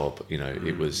a job.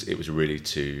 It was really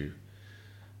to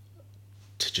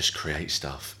just create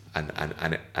stuff,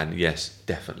 and yes,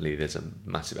 definitely there's a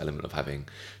massive element of having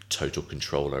total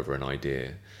control over an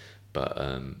idea, but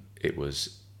it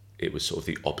was sort of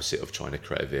the opposite of trying to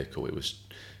create a vehicle. It was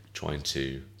trying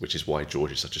to, which is why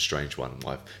George is such a strange one, and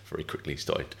why I've very quickly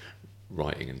started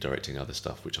writing and directing other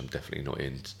stuff, which I'm definitely not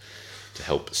in, to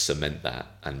help cement that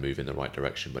and move in the right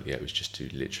direction. But yeah, it was just to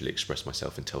literally express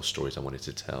myself and tell stories I wanted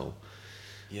to tell,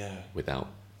 without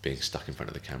being stuck in front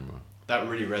of the camera. That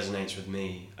really resonates with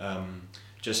me.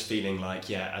 Just feeling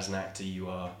like, as an actor, you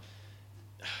are,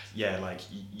 like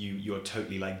you're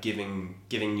totally like giving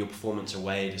your performance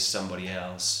away to somebody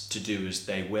else to do as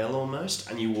they will almost,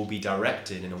 and you will be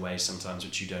directed in a way sometimes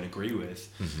which you don't agree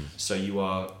with. So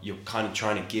you're kind of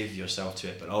trying to give yourself to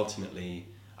it, but ultimately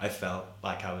I felt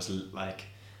like I was like,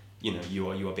 you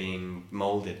are being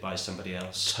molded by somebody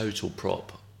else. Total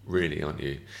prop, really, aren't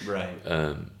you? Right.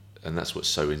 And that's what's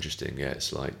so interesting.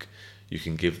 It's like you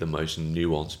can give the most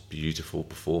nuanced, beautiful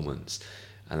performance,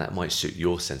 and that might suit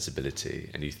your sensibility,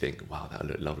 and you think, wow, that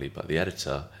would look lovely. But the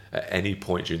editor, at any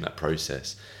point during that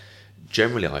process,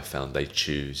 generally I found they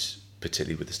choose,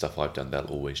 particularly with the stuff I've done, they'll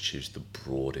always choose the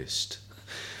broadest.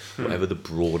 Whatever the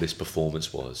broadest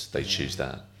performance was, they choose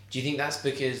that. Do you think that's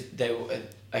because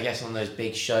I guess on those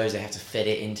big shows they have to fit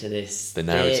it into the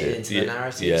narrative,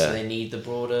 so they need the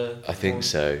broader? I think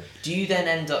so. Do you then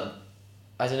end up,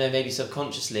 I don't know, maybe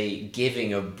subconsciously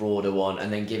giving a broader one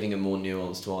and then giving a more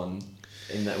nuanced one?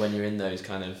 In that, when you're in those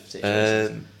kind of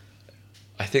situations,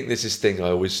 I think there's this thing I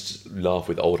always laugh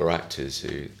with older actors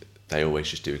who they always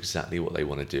just do exactly what they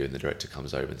want to do, and the director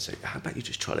comes over and say, "How about you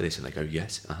just try this?" And they go,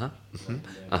 "Yes,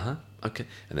 okay,"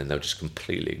 and then they'll just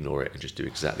completely ignore it and just do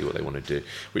exactly what they want to do,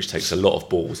 which takes a lot of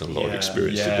balls and a lot of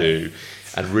experience to do.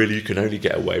 And really, you can only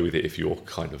get away with it if you're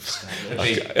kind of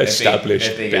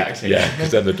established, big,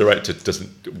 because then the director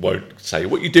won't say,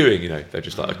 "What are you doing?" They're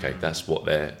just like, "Okay, that's what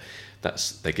they're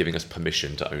giving us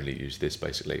permission to only use this,"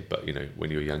 basically. But when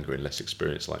you're younger and less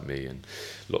experienced like me and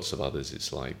lots of others,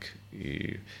 it's like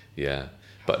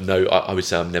But no, I would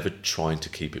say I'm never trying to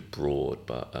keep it broad,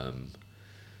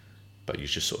 but you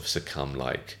just sort of succumb,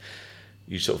 like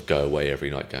you sort of go away every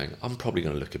night going, I'm probably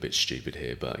going to look a bit stupid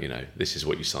here, but this is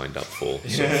what you signed up for.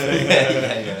 Sort of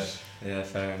thing. Yeah,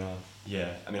 fair enough.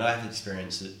 Yeah, I mean, I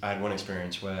had one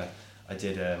experience where I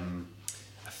did a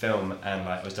film, and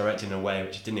I was directed in a way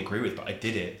which I didn't agree with, but I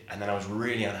did it, and then I was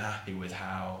really unhappy with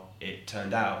how it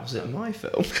turned out. Was it my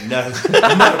film? No, no,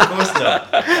 of course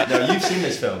not. No, you've seen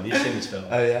this film.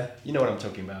 Oh yeah. You know what I'm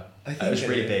talking about. I think it was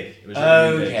really did. big. It was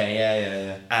really big. Okay,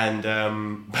 yeah. And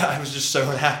but I was just so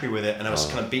unhappy with it, and I was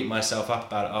kind of beating myself up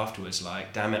about it afterwards.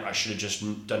 Like, damn it, I should have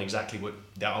just done exactly what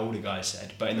the older guy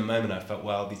said. But in the moment, I felt,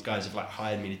 well, these guys have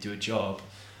hired me to do a job.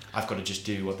 I've got to just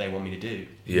do what they want me to do.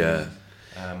 Yeah.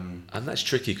 And that's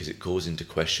tricky because it calls into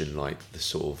question the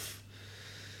sort of,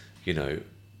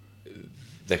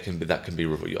 that can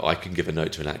be. I can give a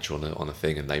note to an actor on a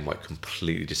thing, and they might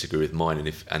completely disagree with mine.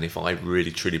 And if I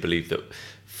really truly believe that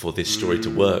for this story to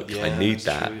work, I need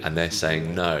that, true. and they're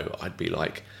saying no, I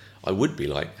would be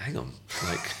like, hang on,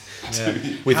 Yeah.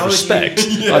 with How would respect,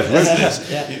 you- I've written this.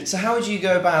 Yeah. So how would you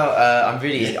go about?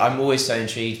 I'm always so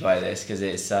intrigued by this because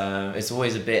it's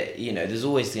always a bit, there's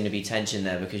always going to be tension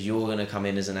there because you're going to come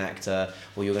in as an actor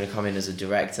or you're going to come in as a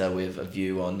director with a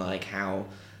view on how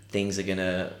things are going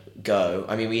to go.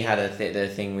 I mean, we had the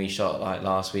thing we shot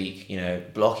last week.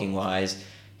 Blocking wise,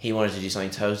 he wanted to do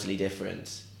something totally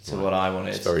different to what I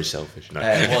wanted. It's very selfish. No.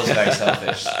 It was very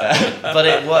selfish, but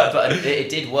it worked. But it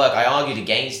did work. I argued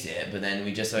against it, but then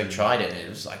we just tried it, and it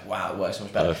was wow, it works so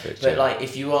much better. Perfect, but yeah.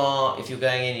 if you're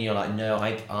going in and you're like, no,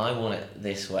 I want it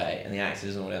this way, and the actor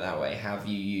doesn't want it that way. Have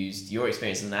you used your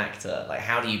experience as an actor?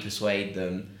 How do you persuade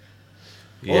them?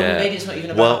 Yeah. Or maybe it's not even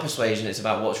about persuasion; it's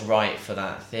about what's right for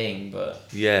that thing. But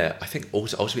yeah, I think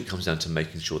ultimately it comes down to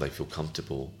making sure they feel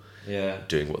comfortable. Yeah.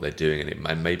 Doing what they're doing,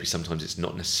 and maybe sometimes it's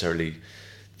not necessarily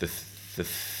the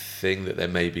thing that they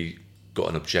maybe got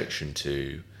an objection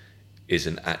to it's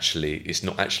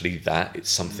not actually that,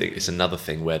 it's something, it's another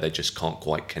thing where they just can't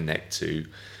quite connect to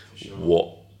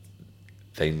what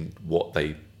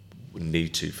they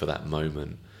need to for that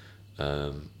moment.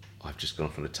 I've just gone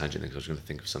off on a tangent because I was going to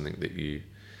think of something that you're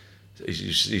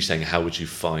saying, how would you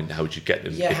get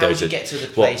them? Yeah, how would you get to the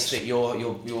place that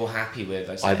you're happy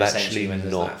with? I've actually when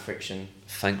there's not that friction.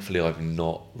 Thankfully, I've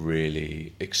not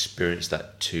really experienced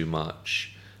that too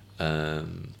much.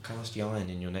 Cast Yarn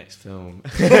in your next film.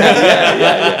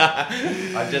 yeah.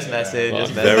 I'm just messing. Well,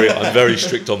 I'm very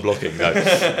strict on blocking. No.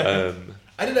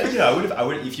 I don't know. I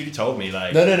would if you'd told me No,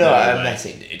 I'm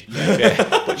messing, dude. Okay.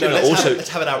 But let's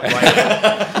have it out right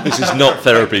now. This is not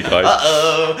therapy, guys.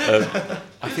 Uh-oh.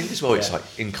 I think as well, it's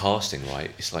in casting,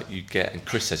 right? It's you get, and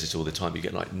Chris says this all the time, you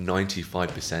get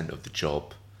 95% of the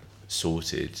job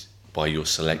sorted by your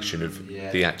selection of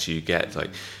the actor you get.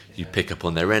 You pick up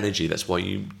on their energy. That's why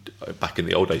you, back in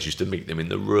the old days, used to meet them in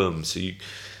the room. So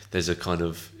there's a kind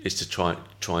of, it's to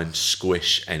try and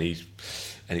squish any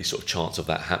sort of chance of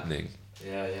that happening.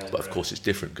 Yeah. But of course, it's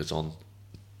different because on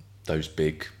those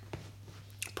big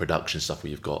production stuff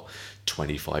where you've got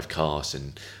 25 casts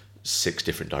and 6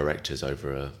 different directors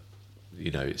over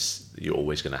you're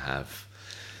always going to have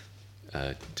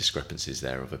discrepancies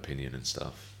there of opinion and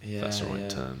stuff. That's the right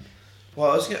term. Well,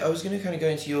 I was going to kind of go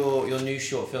into your new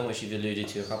short film, which you've alluded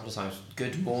to a couple of times.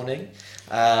 Good Morning.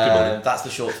 Good Morning. That's the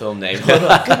short film name.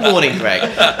 Good Morning, Gregg.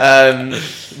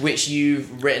 Which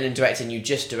you've written and directed, and you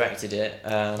just directed it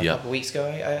a couple of weeks ago,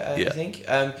 I think.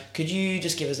 Could you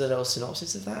just give us a little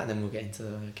synopsis of that, and then we'll get into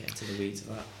the weeds of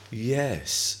that?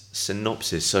 Yes,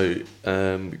 synopsis. So,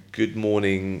 Good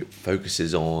Morning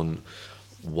focuses on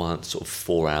one sort of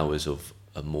 4 hours of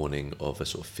a morning of a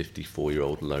sort of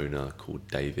 54-year-old loner called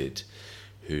David,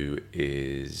 who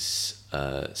is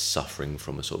suffering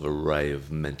from a sort of array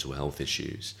of mental health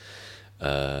issues,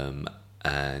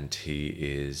 and he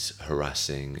is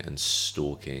harassing and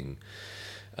stalking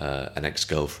an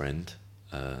ex-girlfriend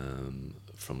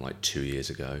from 2 years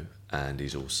ago, and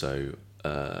he's also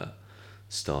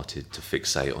started to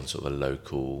fixate on sort of a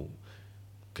local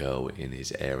girl in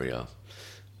his area,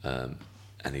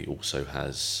 and he also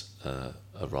has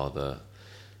a rather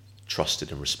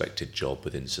trusted and respected job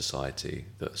within society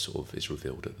that sort of is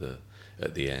revealed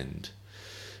at the end.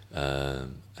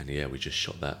 And we just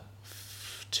shot that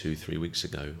 2-3 weeks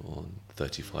ago on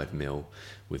 35mm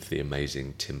with the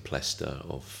amazing Tim Plester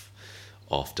of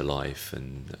Afterlife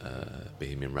and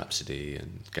Bohemian Rhapsody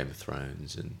and Game of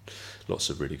Thrones and lots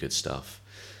of really good stuff.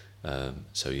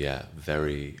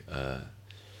 Very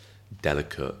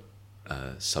delicate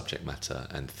subject matter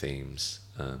and themes,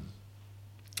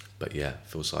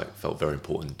 felt very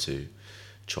important to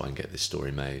try and get this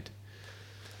story made.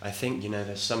 I think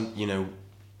there's some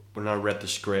when I read the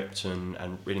script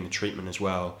and reading the treatment as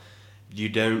well, you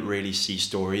don't really see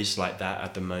stories like that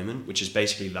at the moment, which is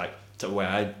basically like the way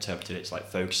I interpreted it. It's like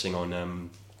focusing on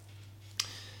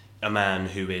a man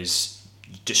who is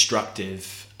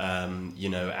destructive, you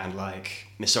know, and like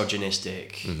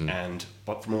misogynistic, and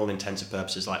but from all intents and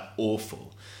purposes like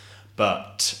awful,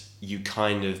 but you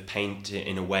kind of paint it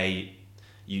in a way.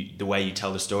 The way you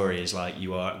tell the story is like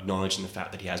you are acknowledging the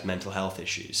fact that he has mental health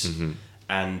issues,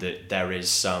 and that there is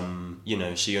some, you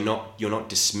know, so you're not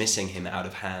dismissing him out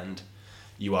of hand.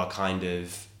 You are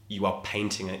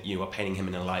painting him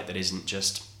in a light that isn't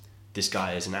just this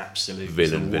guy is an absolute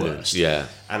villain. Yeah.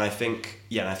 And I think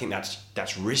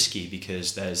that's risky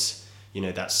because there's, you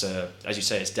know, that's as you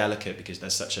say, it's delicate because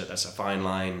that's a fine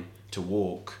line to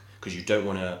walk, because you don't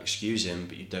want to excuse him,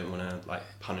 but you don't want to like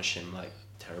punish him like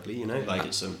terribly, you know, like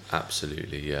it's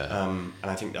absolutely, yeah. And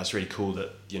I think that's really cool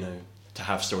that, you know, to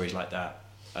have stories like that,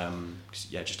 because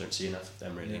just don't see enough of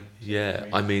them really. Yeah,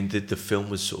 I mean the film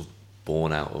was sort of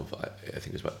born out of, I think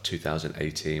it was about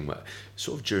 2018, where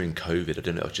sort of during COVID, I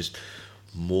don't know, I was just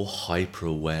more hyper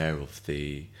aware of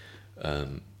the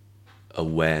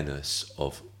awareness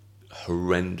of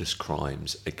horrendous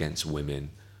crimes against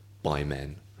women by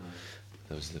men.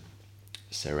 There was the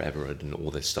Sarah Everard and all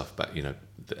this stuff back, you know,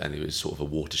 and it was sort of a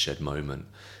watershed moment,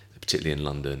 particularly in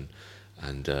London,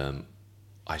 and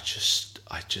I just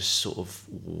sort of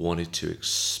wanted to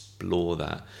explore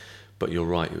that. But you're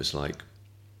right, it was like,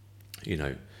 you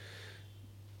know,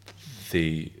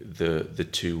 the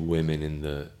two women in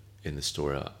the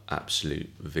story are absolute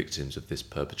victims of this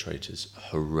perpetrator's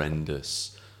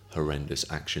horrendous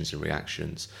actions and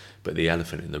reactions. But the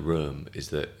elephant in the room is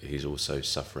that he's also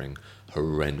suffering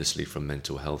horrendously from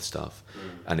mental health stuff.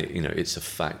 And it's a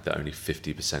fact that only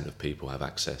 50% of people have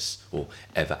access or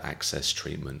ever access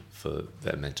treatment for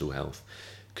their mental health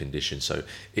condition. So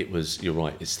you're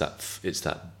right, it's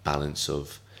that balance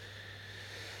of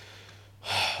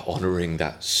honouring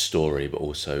that story, but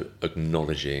also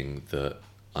acknowledging the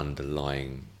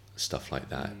underlying stuff like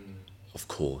that, of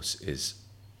course, is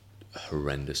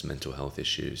horrendous mental health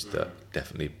issues that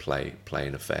definitely play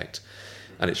an effect.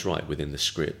 And it's right within the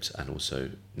script, and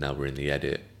also now we're in the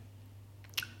edit,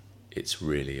 it's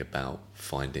really about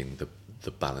finding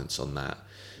the balance on that,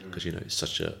 because it's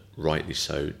such a, rightly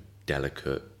so,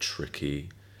 delicate, tricky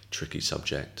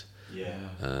subject.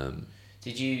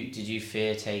 Did you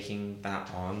fear taking that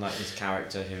on, like this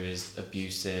character who is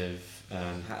abusive,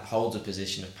 holds a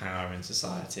position of power in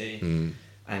society,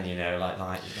 and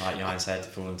like Jan said,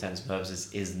 for all intents and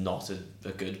purposes, is not a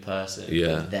good person?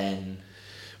 Yeah. But then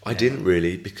I didn't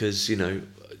really, because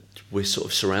we're sort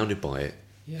of surrounded by it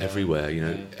everywhere.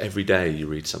 Every day you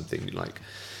read something like.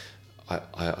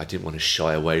 I didn't want to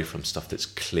shy away from stuff that's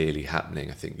clearly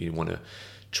happening. I think you want to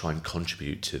try and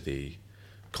contribute to the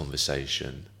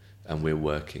conversation, and we're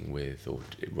working with, or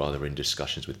rather in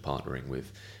discussions with, partnering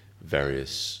with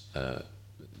various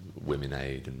women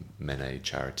aid and men aid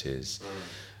charities,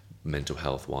 mental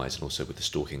health wise, and also with the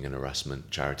stalking and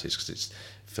harassment charities, because it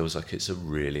feels like it's a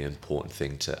really important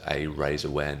thing to raise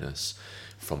awareness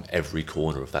from every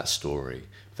corner of that story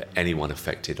for anyone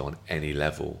affected on any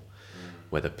level,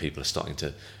 whether people are starting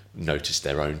to notice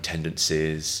their own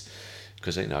tendencies,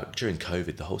 because during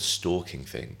COVID the whole stalking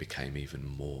thing became even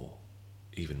more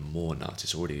nuts.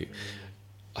 It's already,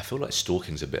 I feel like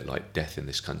stalking's a bit like death in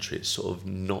this country. It's sort of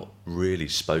not really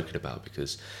spoken about,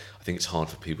 because I think it's hard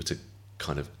for people to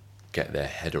kind of get their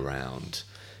head around,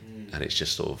 and it's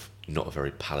just sort of not a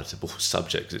very palatable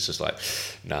subject, because it's just like,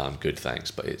 no, I'm good,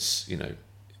 thanks. But it's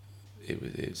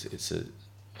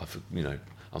I've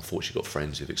unfortunately got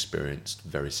friends who've experienced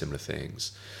very similar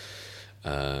things.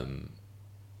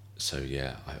 So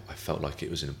yeah, I felt like it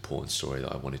was an important story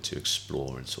that I wanted to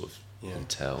explore and sort of and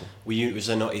tell. Was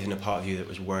there not even a part of you that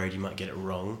was worried you might get it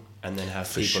wrong, and then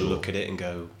have people look at it and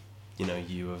go,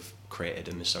 you have created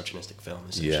a misogynistic film,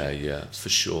 essentially? Yeah, for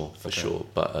sure.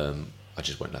 But I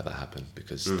just won't let that happen,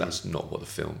 because that's not what I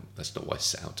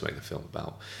set out to make the film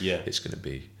about. Yeah. It's going to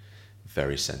be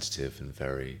very sensitive and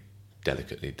very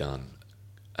delicately done.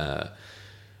 I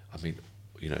mean,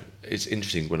 it's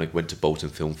interesting when I went to Bolton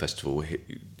Film Festival,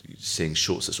 seeing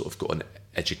shorts that sort of got an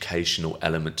educational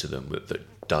element to them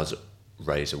that does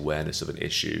raise awareness of an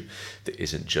issue that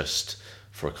isn't just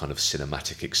for a kind of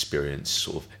cinematic experience,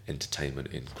 sort of entertainment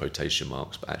in quotation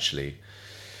marks, but actually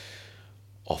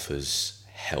offers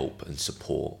help and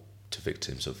support to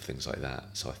victims of things like that.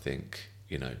 So I think,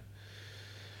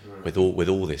 with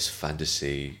all this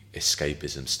fantasy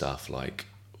escapism stuff, like,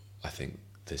 I think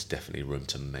there's definitely room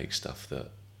to make stuff that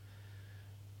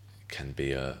can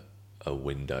be a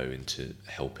window into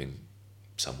helping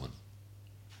someone.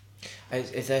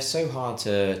 they're so hard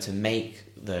to make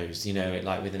those, you know,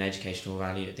 like with an educational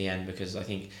value at the end, because I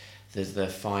think there's the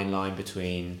fine line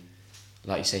between,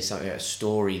 like you say, something, a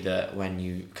story that when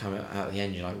you come out at the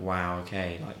end, you're like, wow,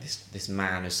 okay, like this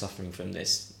man is suffering from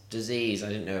this disease. I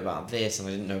didn't know about this, and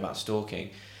I didn't know about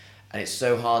stalking, and it's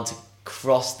so hard to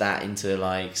cross that into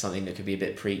like something that could be a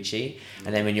bit preachy.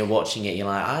 And then when you're watching it, you're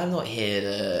like, I'm not here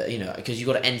to, you know, because you've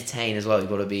got to entertain as well. You've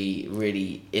got to be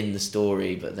really in the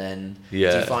story. But then, do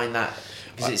you find that,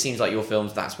 because it seems like your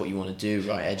films, that's what you want to do,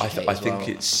 right? Educate I as well. think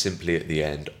it's simply at the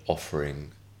end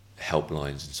offering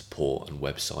helplines and support and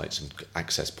websites and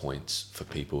access points for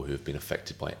people who have been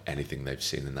affected by anything they've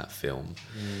seen in that film.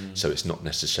 So it's not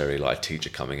necessarily like a teacher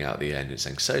coming out at the end and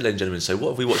saying, so ladies and gentlemen, so what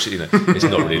have we watched? You know, it's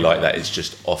not really like that. It's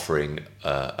just offering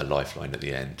a lifeline at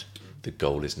the end. The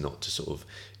goal is not to sort of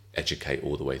educate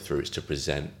all the way through. It's to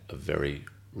present a very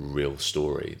real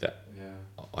story that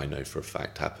I know for a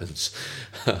fact happens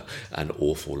an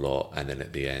awful lot, and then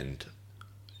at the end,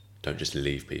 don't just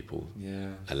leave people.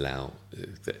 Allow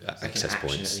the access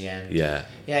points. At the end.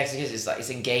 Because it's like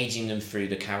it's engaging them through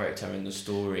the character and the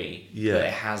story. But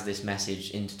it has this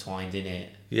message intertwined in it.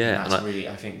 And that's really,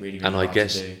 I think, really and hard to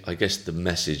do. I guess the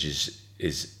message is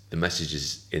the message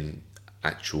is in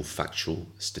actual factual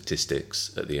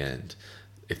statistics at the end.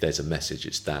 If there's a message,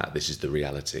 it's that this is the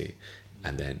reality,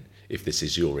 and then if this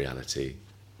is your reality,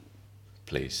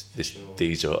 please, these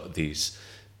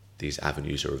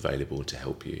avenues are available to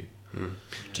help you.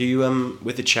 Do you,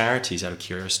 with the charities, out of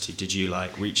curiosity, did you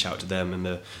like reach out to them in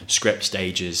the script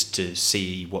stages to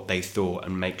see what they thought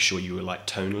and make sure you were like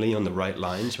tonally on the right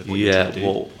lines with what you're trying to do?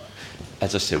 Well,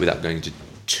 as I said, without going into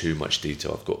too much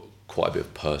detail, I've got quite a bit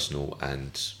of personal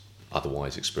and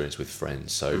otherwise experience with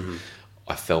friends, so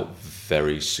I felt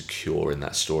very secure in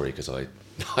that story because I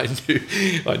knew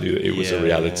that it was a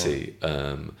reality.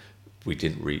 We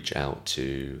didn't reach out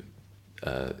to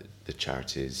the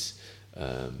charities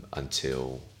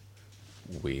until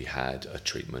we had a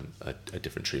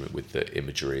different treatment with the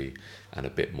imagery and a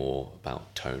bit more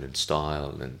about tone and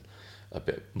style and a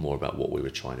bit more about what we were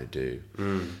trying to do.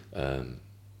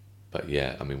 But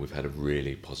yeah, I mean, we've had a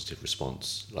really positive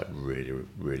response, like really,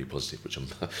 really positive, which I'm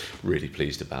really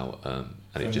pleased about. And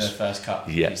from it just the first cut,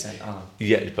 yeah, you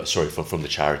said, but sorry, from the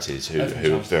charities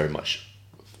who very much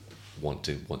want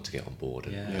to get on board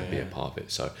and be a part of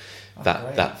it. So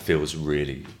that feels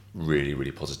really, really,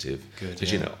 really positive.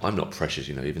 Because you know, I'm not precious.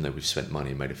 You know, even though we've spent money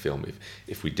and made a film,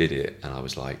 if we did it and I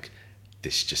was like,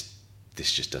 this just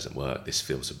doesn't work. This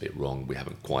feels a bit wrong. We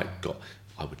haven't quite got.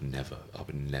 I would never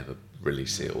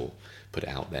release it or put it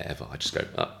out there ever. I just go,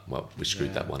 well, we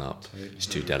screwed that one up. Totally. It's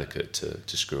too delicate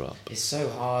to screw up. It's so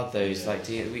hard though. It's like,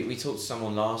 we talked to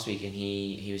someone last week and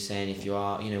he was saying, if you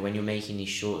are, you know, when you're making these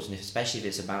shorts, and especially if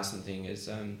it's about something as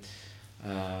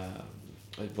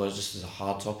just as a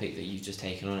hard topic that you've just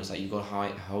taken on, it's like you've got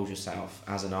to hold yourself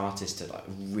as an artist to like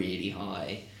really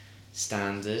high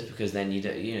standard, because then you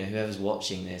know, whoever's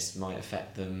watching this might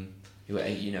affect them.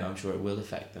 You know, I'm sure it will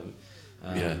affect them.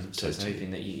 So it's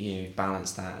hoping that you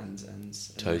balance that and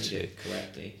totally make it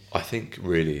correctly. I think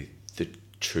really the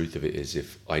truth of it is,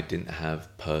 if I didn't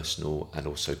have personal and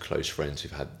also close friends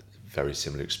who've had very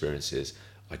similar experiences,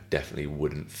 I definitely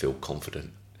wouldn't feel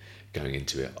confident going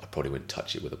into it. I probably wouldn't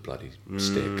touch it with a bloody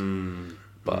stick.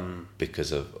 But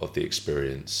because of the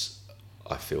experience,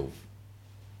 I feel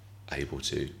able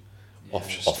to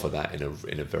offer that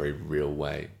in a very real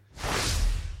way.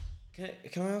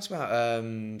 Can I ask about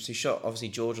so you shot obviously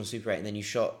George on Super 8, and then you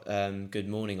shot Good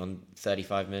Morning on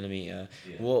 35mm.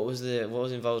 What was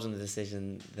involved in the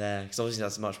decision there? Because obviously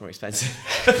that's much more expensive.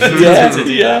 to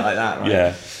do that like that, right?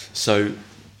 Yeah. So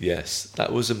yes,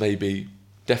 that was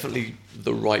definitely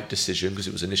the right decision, because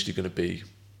it was initially going to be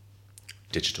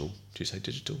digital. Do you say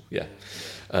digital? Yeah.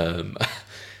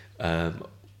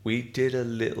 We did a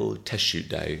little test shoot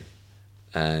day,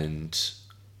 and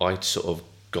I sort of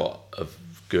got a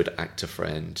good actor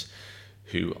friend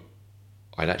who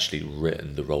I'd actually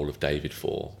written the role of David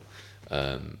for,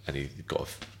 and he got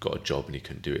a job and he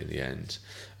couldn't do it in the end.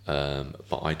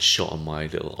 But I'd shot on my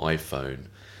little iPhone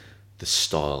the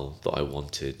style that I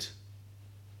wanted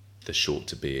the short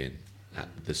to be in, at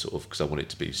the sort of, because I wanted it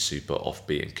to be super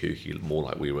offbeat and kooky, more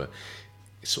like we were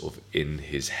sort of in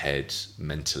his head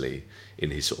mentally,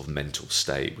 in his sort of mental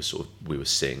state. We were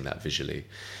seeing that visually.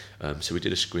 So we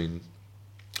did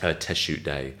a test shoot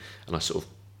day, and I sort of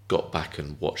got back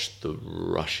and watched the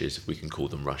rushes, if we can call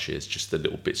them rushes, just the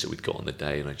little bits that we'd got on the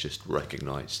day, and I just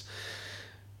recognised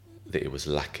that it was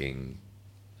lacking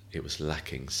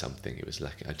something.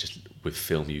 With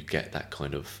film you get that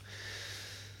kind of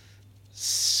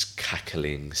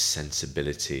crackling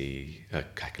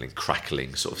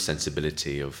sort of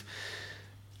sensibility of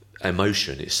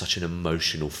emotion. It's such an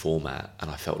emotional format,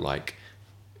 and I felt like,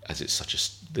 as it's such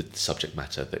the subject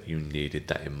matter, that you needed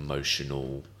that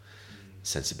emotional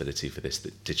sensibility for this,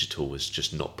 that digital was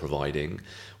just not providing.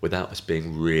 Without us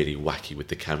being really wacky with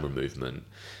the camera movement,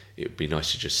 it would be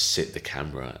nice to just sit the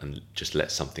camera and just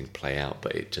let something play out,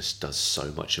 but it just does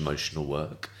so much emotional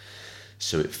work.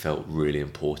 So it felt really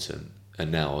important.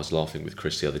 And now I was laughing with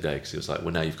Chris the other day because he was like,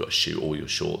 "Well, now you've got to shoot all your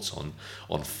shorts on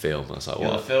film." And I was like,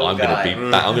 "Well, I'm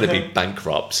going to be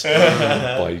bankrupt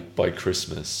by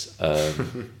Christmas."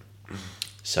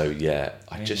 So yeah,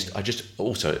 I just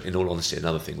also, in all honesty,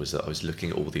 another thing was that I was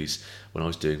looking at all these when I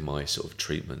was doing my sort of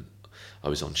treatment. I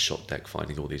was on shot deck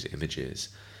finding all these images.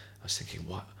 I was thinking,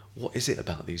 what is it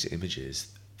about these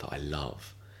images that I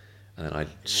love? And then I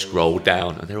scrolled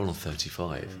down, and they're all on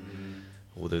 35.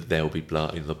 All the There'll Be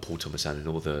Blood, the Paul Thomas Anderson,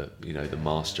 and all the the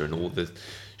Master, and all the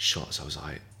shots. I was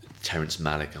like, Terrence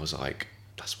Malick. I was like,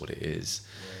 that's what it is.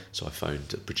 So I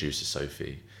phoned producer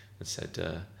Sophie and said,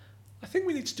 I think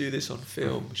we need to do this on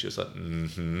film. She was like,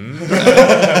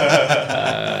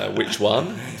 which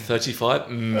one? 35?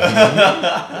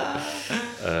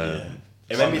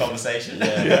 It made me conversation.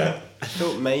 Yeah. I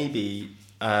thought maybe,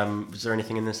 was there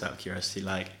anything in this out of curiosity?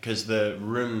 Like, because the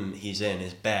room he's in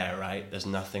is bare, right? There's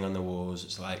nothing on the walls.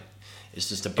 It's like, it's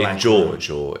just a blank in George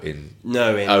room. or in...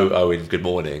 No, in... in Good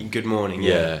Morning. Good Morning,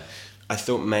 yeah. I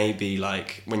thought maybe,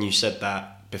 like, when you said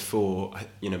that before,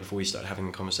 before we started having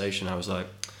the conversation, I was like,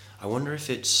 I wonder if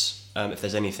it's, if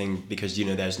there's anything, because,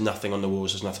 there's nothing on the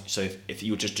walls, there's nothing. So if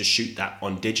you were just to shoot that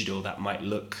on digital, that might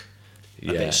look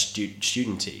a bit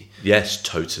studenty. Yes,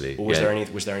 totally. Or was there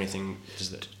anything?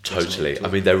 Totally. I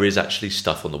mean, there is actually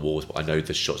stuff on the walls, but I know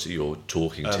the shots that you're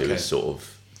talking to is sort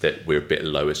of that we're a bit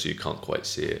lower, so you can't quite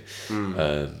see it.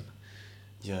 But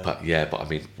I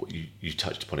mean, what you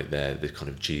touched upon it there, the kind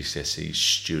of GCSE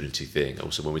studenty thing.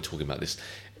 Also, when we're talking about this,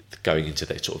 going into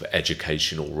that sort of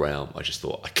educational realm, I just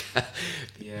thought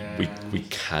we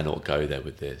cannot go there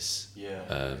with this.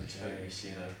 Totally see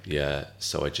that. Yeah,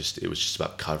 so it was just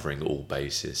about covering all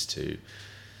bases. To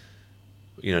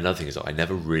another thing is that I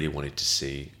never really wanted to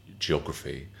see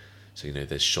geography. So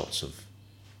there's shots of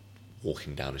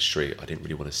walking down a street. I didn't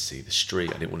really want to see the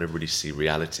street. I didn't want to really see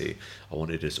reality. I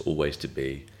wanted us always to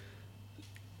be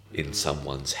in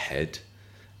someone's head,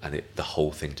 and the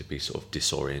whole thing to be sort of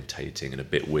disorientating and a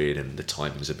bit weird, and the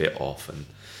timing's a bit off, and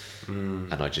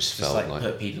I just felt like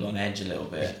put people on edge a little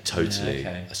bit. Totally,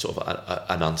 a sort of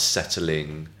an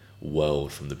unsettling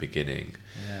world from the beginning.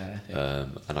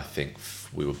 And I think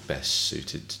we were best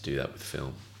suited to do that with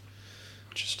film.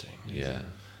 Interesting. Yeah.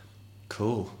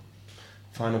 Cool.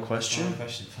 Final question?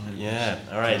 Yeah,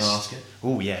 all right. Can I ask it?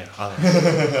 Oh, yeah. I'll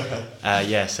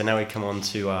so now we come on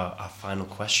to our final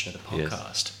question of the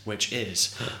podcast, which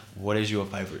is, what is your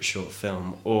favourite short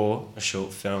film, or a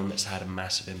short film that's had a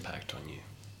massive impact on you?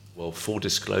 Well, full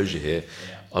disclosure here,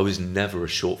 I was never a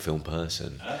short film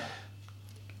person.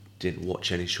 Didn't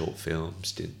watch any short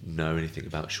films, didn't know anything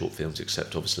about short films,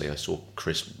 except obviously I saw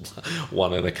Chris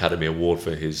won an Academy Award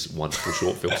for his wonderful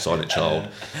short film, Silent Child.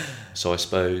 So I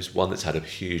suppose one that's had a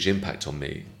huge impact on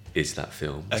me is that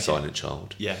film, Silent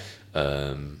Child.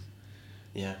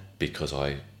 Because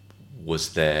I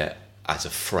was there as a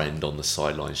friend on the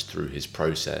sidelines through his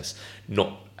process,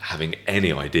 not having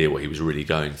any idea what he was really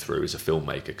going through as a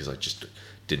filmmaker, because I just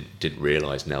didn't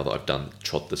realise. Now that I've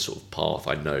trod the sort of path,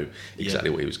 I know exactly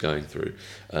what he was going through.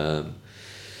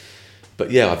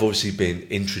 But yeah, I've obviously been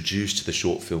introduced to the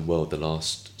short film world the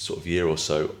last sort of year or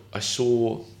so. I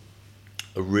saw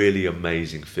a really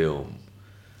amazing film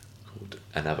called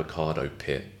An Avocado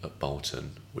Pit at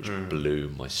Bolton, which blew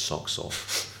my socks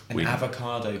off.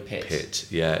 Avocado Pit?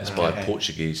 It's by a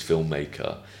Portuguese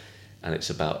filmmaker, and it's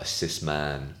about a cis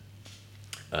man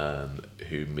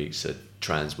who meets a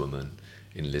trans woman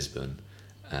in Lisbon,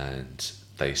 and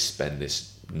they spend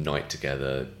this night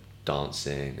together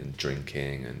dancing and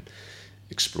drinking and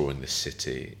exploring the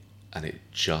city, and it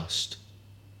just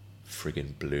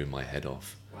friggin' blew my head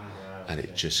off. And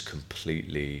it just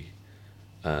completely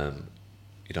I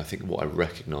think what I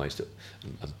recognised,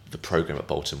 the programme at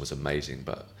Bolton was amazing,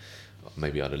 but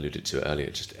maybe I'd alluded to it earlier,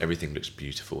 just everything looks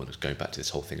beautiful, and it's going back to this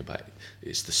whole thing about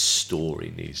it's the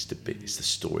story it's the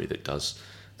story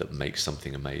that makes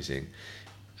something amazing.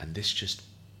 And this just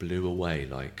blew away.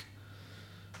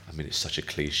 It's such a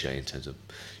cliche in terms of,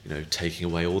 taking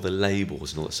away all the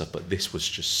labels and all that stuff, but this was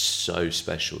just so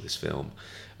special, this film.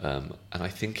 And I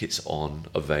think it's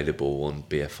available on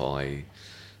BFI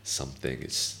something.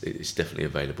 It's definitely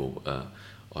available.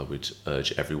 I would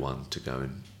urge everyone to go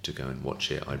and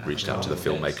watch it. I reached out to the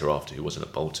filmmaker after, who wasn't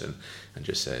at Bolton, and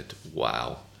just said,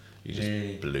 "Wow, you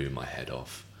just blew my head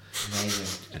off."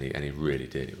 Amazing. And he really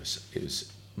did. It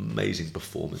was amazing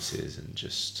performances and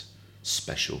just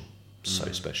special,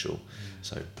 so special.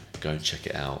 So go and check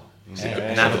it out.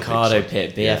 An avocado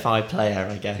pit, BFI player,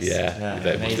 I guess. Yeah,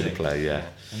 that was going to play. Yeah.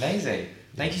 Amazing.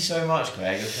 Thank you so much,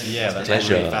 Greg. Yeah, that's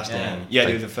pleasure. really fascinating. Yeah,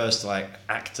 you're the first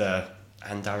actor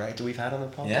and director we've had on the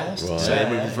podcast. Yeah. Right. So it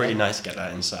would be really nice to get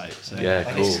that insight. So. Yeah,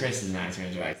 I cool. guess Chris is an actor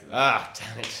and director. Ah,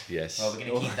 damn it. Yes. Well, we're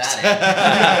going to keep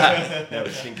that in.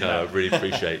 No, No, I really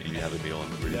appreciate you having me on.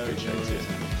 I really appreciate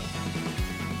it.